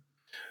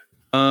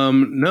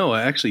 No,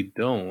 I actually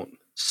don't.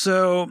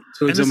 So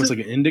it's almost like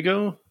an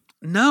indigo.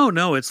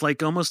 No, it's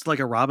like almost like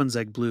a robin's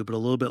egg blue, but a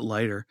little bit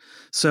lighter.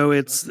 So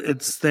it's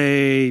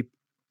a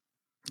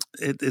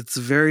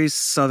very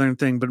southern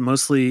thing, but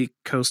mostly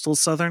coastal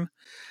southern.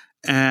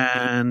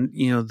 And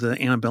the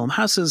antebellum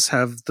houses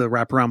have the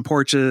wraparound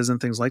porches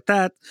and things like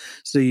that,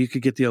 so you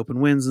could get the open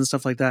winds and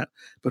stuff like that.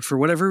 But for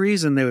whatever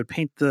reason, they would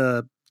paint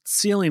the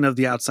ceiling of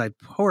the outside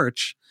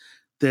porch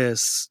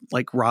this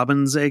like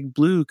robin's egg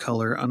blue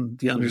color on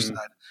the underside.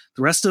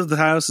 The rest of the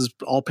house is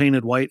all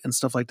painted white and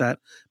stuff like that,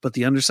 but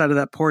the underside of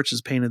that porch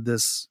is painted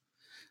this,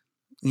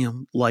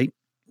 light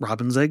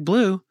robin's egg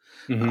blue,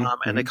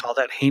 and they call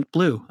that Haint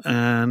Blue.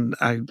 And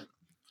I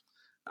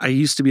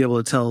used to be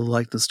able to tell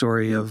like the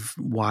story of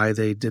why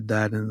they did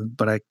that,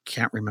 but I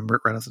can't remember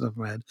it right off the top of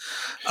my head.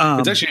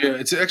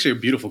 It's actually a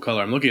beautiful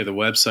color. I'm looking at the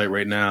website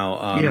right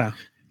now.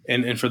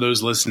 And for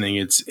those listening,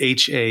 it's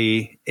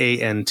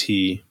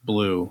HAANT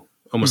blue.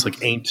 Almost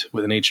like ain't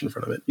with an H in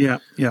front of it. Yeah.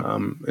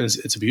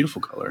 It's a beautiful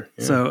color.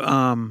 Yeah. So,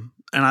 and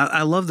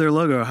I love their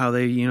logo, how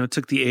they,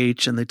 took the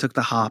H and they took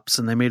the hops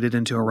and they made it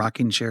into a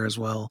rocking chair as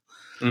well.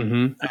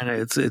 And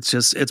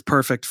it's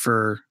perfect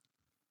for,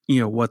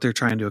 what they're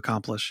trying to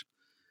accomplish.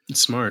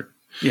 It's smart.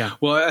 Yeah.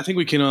 Well, I think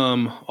we can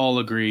all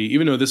agree,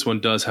 even though this one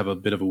does have a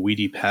bit of a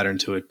weedy pattern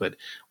to it, but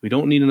we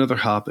don't need another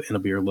hop in a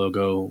beer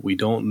logo. We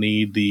don't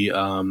need the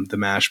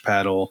mash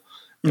paddle.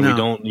 And we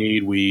don't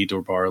need wheat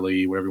or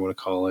barley, whatever you want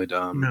to call it.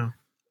 No.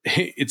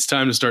 It's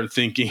time to start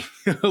thinking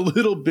a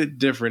little bit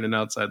different and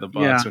outside the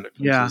box when it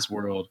comes to this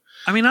world.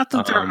 I mean, not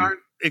that there aren't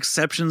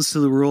exceptions to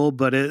the rule,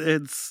 but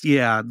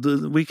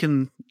we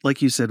can,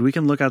 like you said, we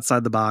can look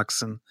outside the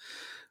box, and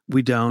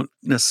we don't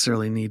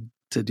necessarily need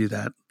to do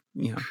that.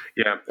 Yeah,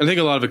 I think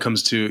a lot of it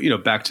comes to,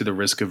 back to the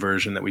risk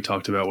aversion that we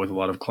talked about with a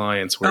lot of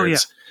clients, where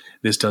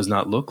this does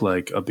not look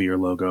like a beer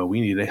logo.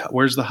 We need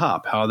where's the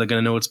hop? How are they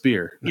going to know it's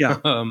beer? Yeah.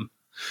 But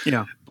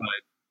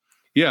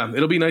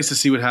it'll be nice to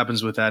see what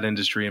happens with that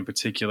industry in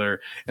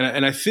particular.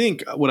 And I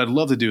think what I'd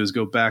love to do is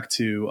go back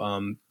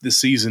to the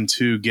season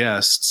 2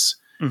 guests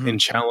and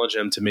challenge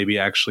them to maybe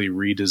actually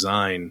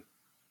redesign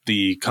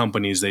the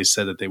companies they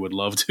said that they would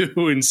love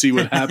to, and see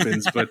what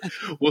happens. But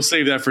we'll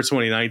save that for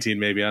 2019,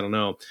 maybe. I don't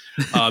know.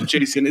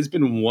 Jason, it's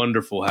been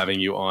wonderful having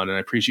you on, and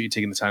I appreciate you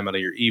taking the time out of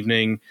your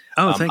evening.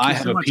 Oh, thank you I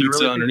have so a much.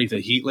 pizza underneath a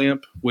heat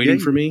lamp waiting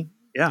for me.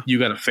 Yeah. You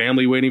got a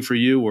family waiting for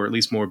you, or at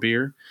least more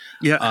beer.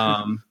 Yeah.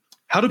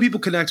 How do people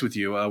connect with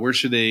you? Where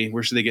should they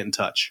get in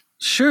touch?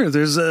 Sure.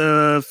 There's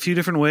a few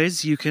different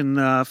ways. You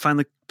can find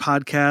the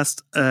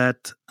podcast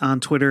on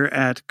Twitter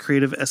at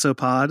Creative SO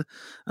Pod.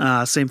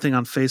 Same thing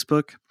on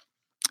Facebook.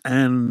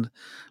 And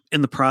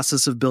in the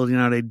process of building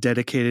out a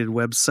dedicated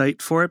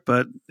website for it.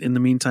 But in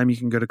the meantime, you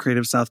can go to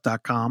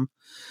creativesouth.com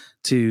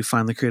to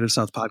find the Creative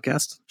South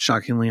podcast,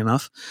 shockingly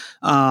enough.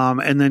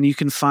 And then you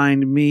can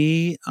find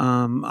me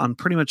on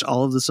pretty much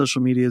all of the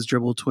social medias,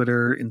 Dribble,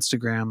 Twitter,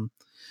 Instagram,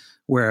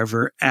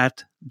 wherever,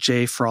 at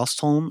J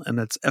Frostholm, and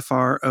that's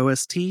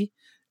FROSTHOLM.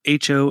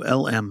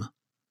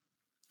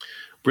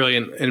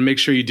 Brilliant. And make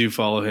sure you do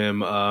follow him.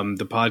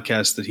 The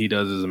podcast that he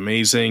does is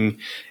amazing.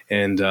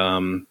 And,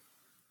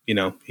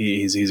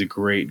 he's a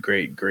great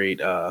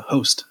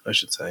host, I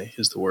should say,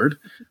 is the word.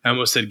 I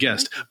almost said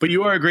guest, but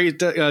you are a great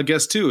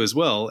guest too, as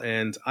well.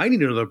 And I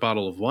need another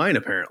bottle of wine,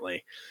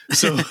 apparently.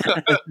 So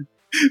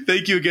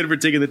thank you again for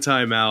taking the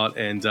time out,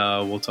 and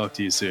we'll talk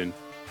to you soon.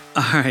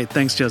 All right.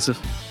 Thanks, Joseph.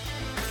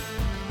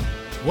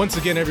 Once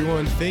again,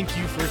 everyone, thank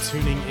you for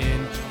tuning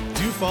in.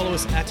 Do follow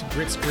us at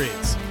Grits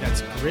Grids.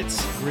 That's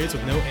Grits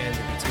with no N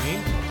in between,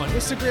 on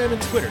Instagram and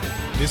Twitter.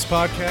 This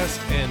podcast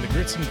and the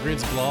Grits and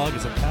Grids blog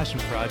is a passion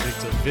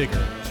project of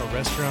Vigor, a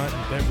restaurant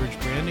and beverage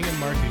branding and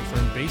marketing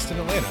firm based in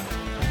Atlanta.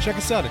 Check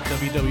us out at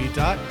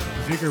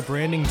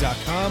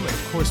www.vigorbranding.com, and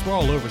of course, we're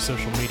all over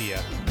social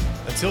media.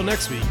 Until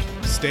next week,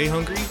 stay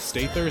hungry,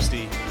 stay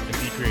thirsty, and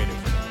be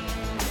creative.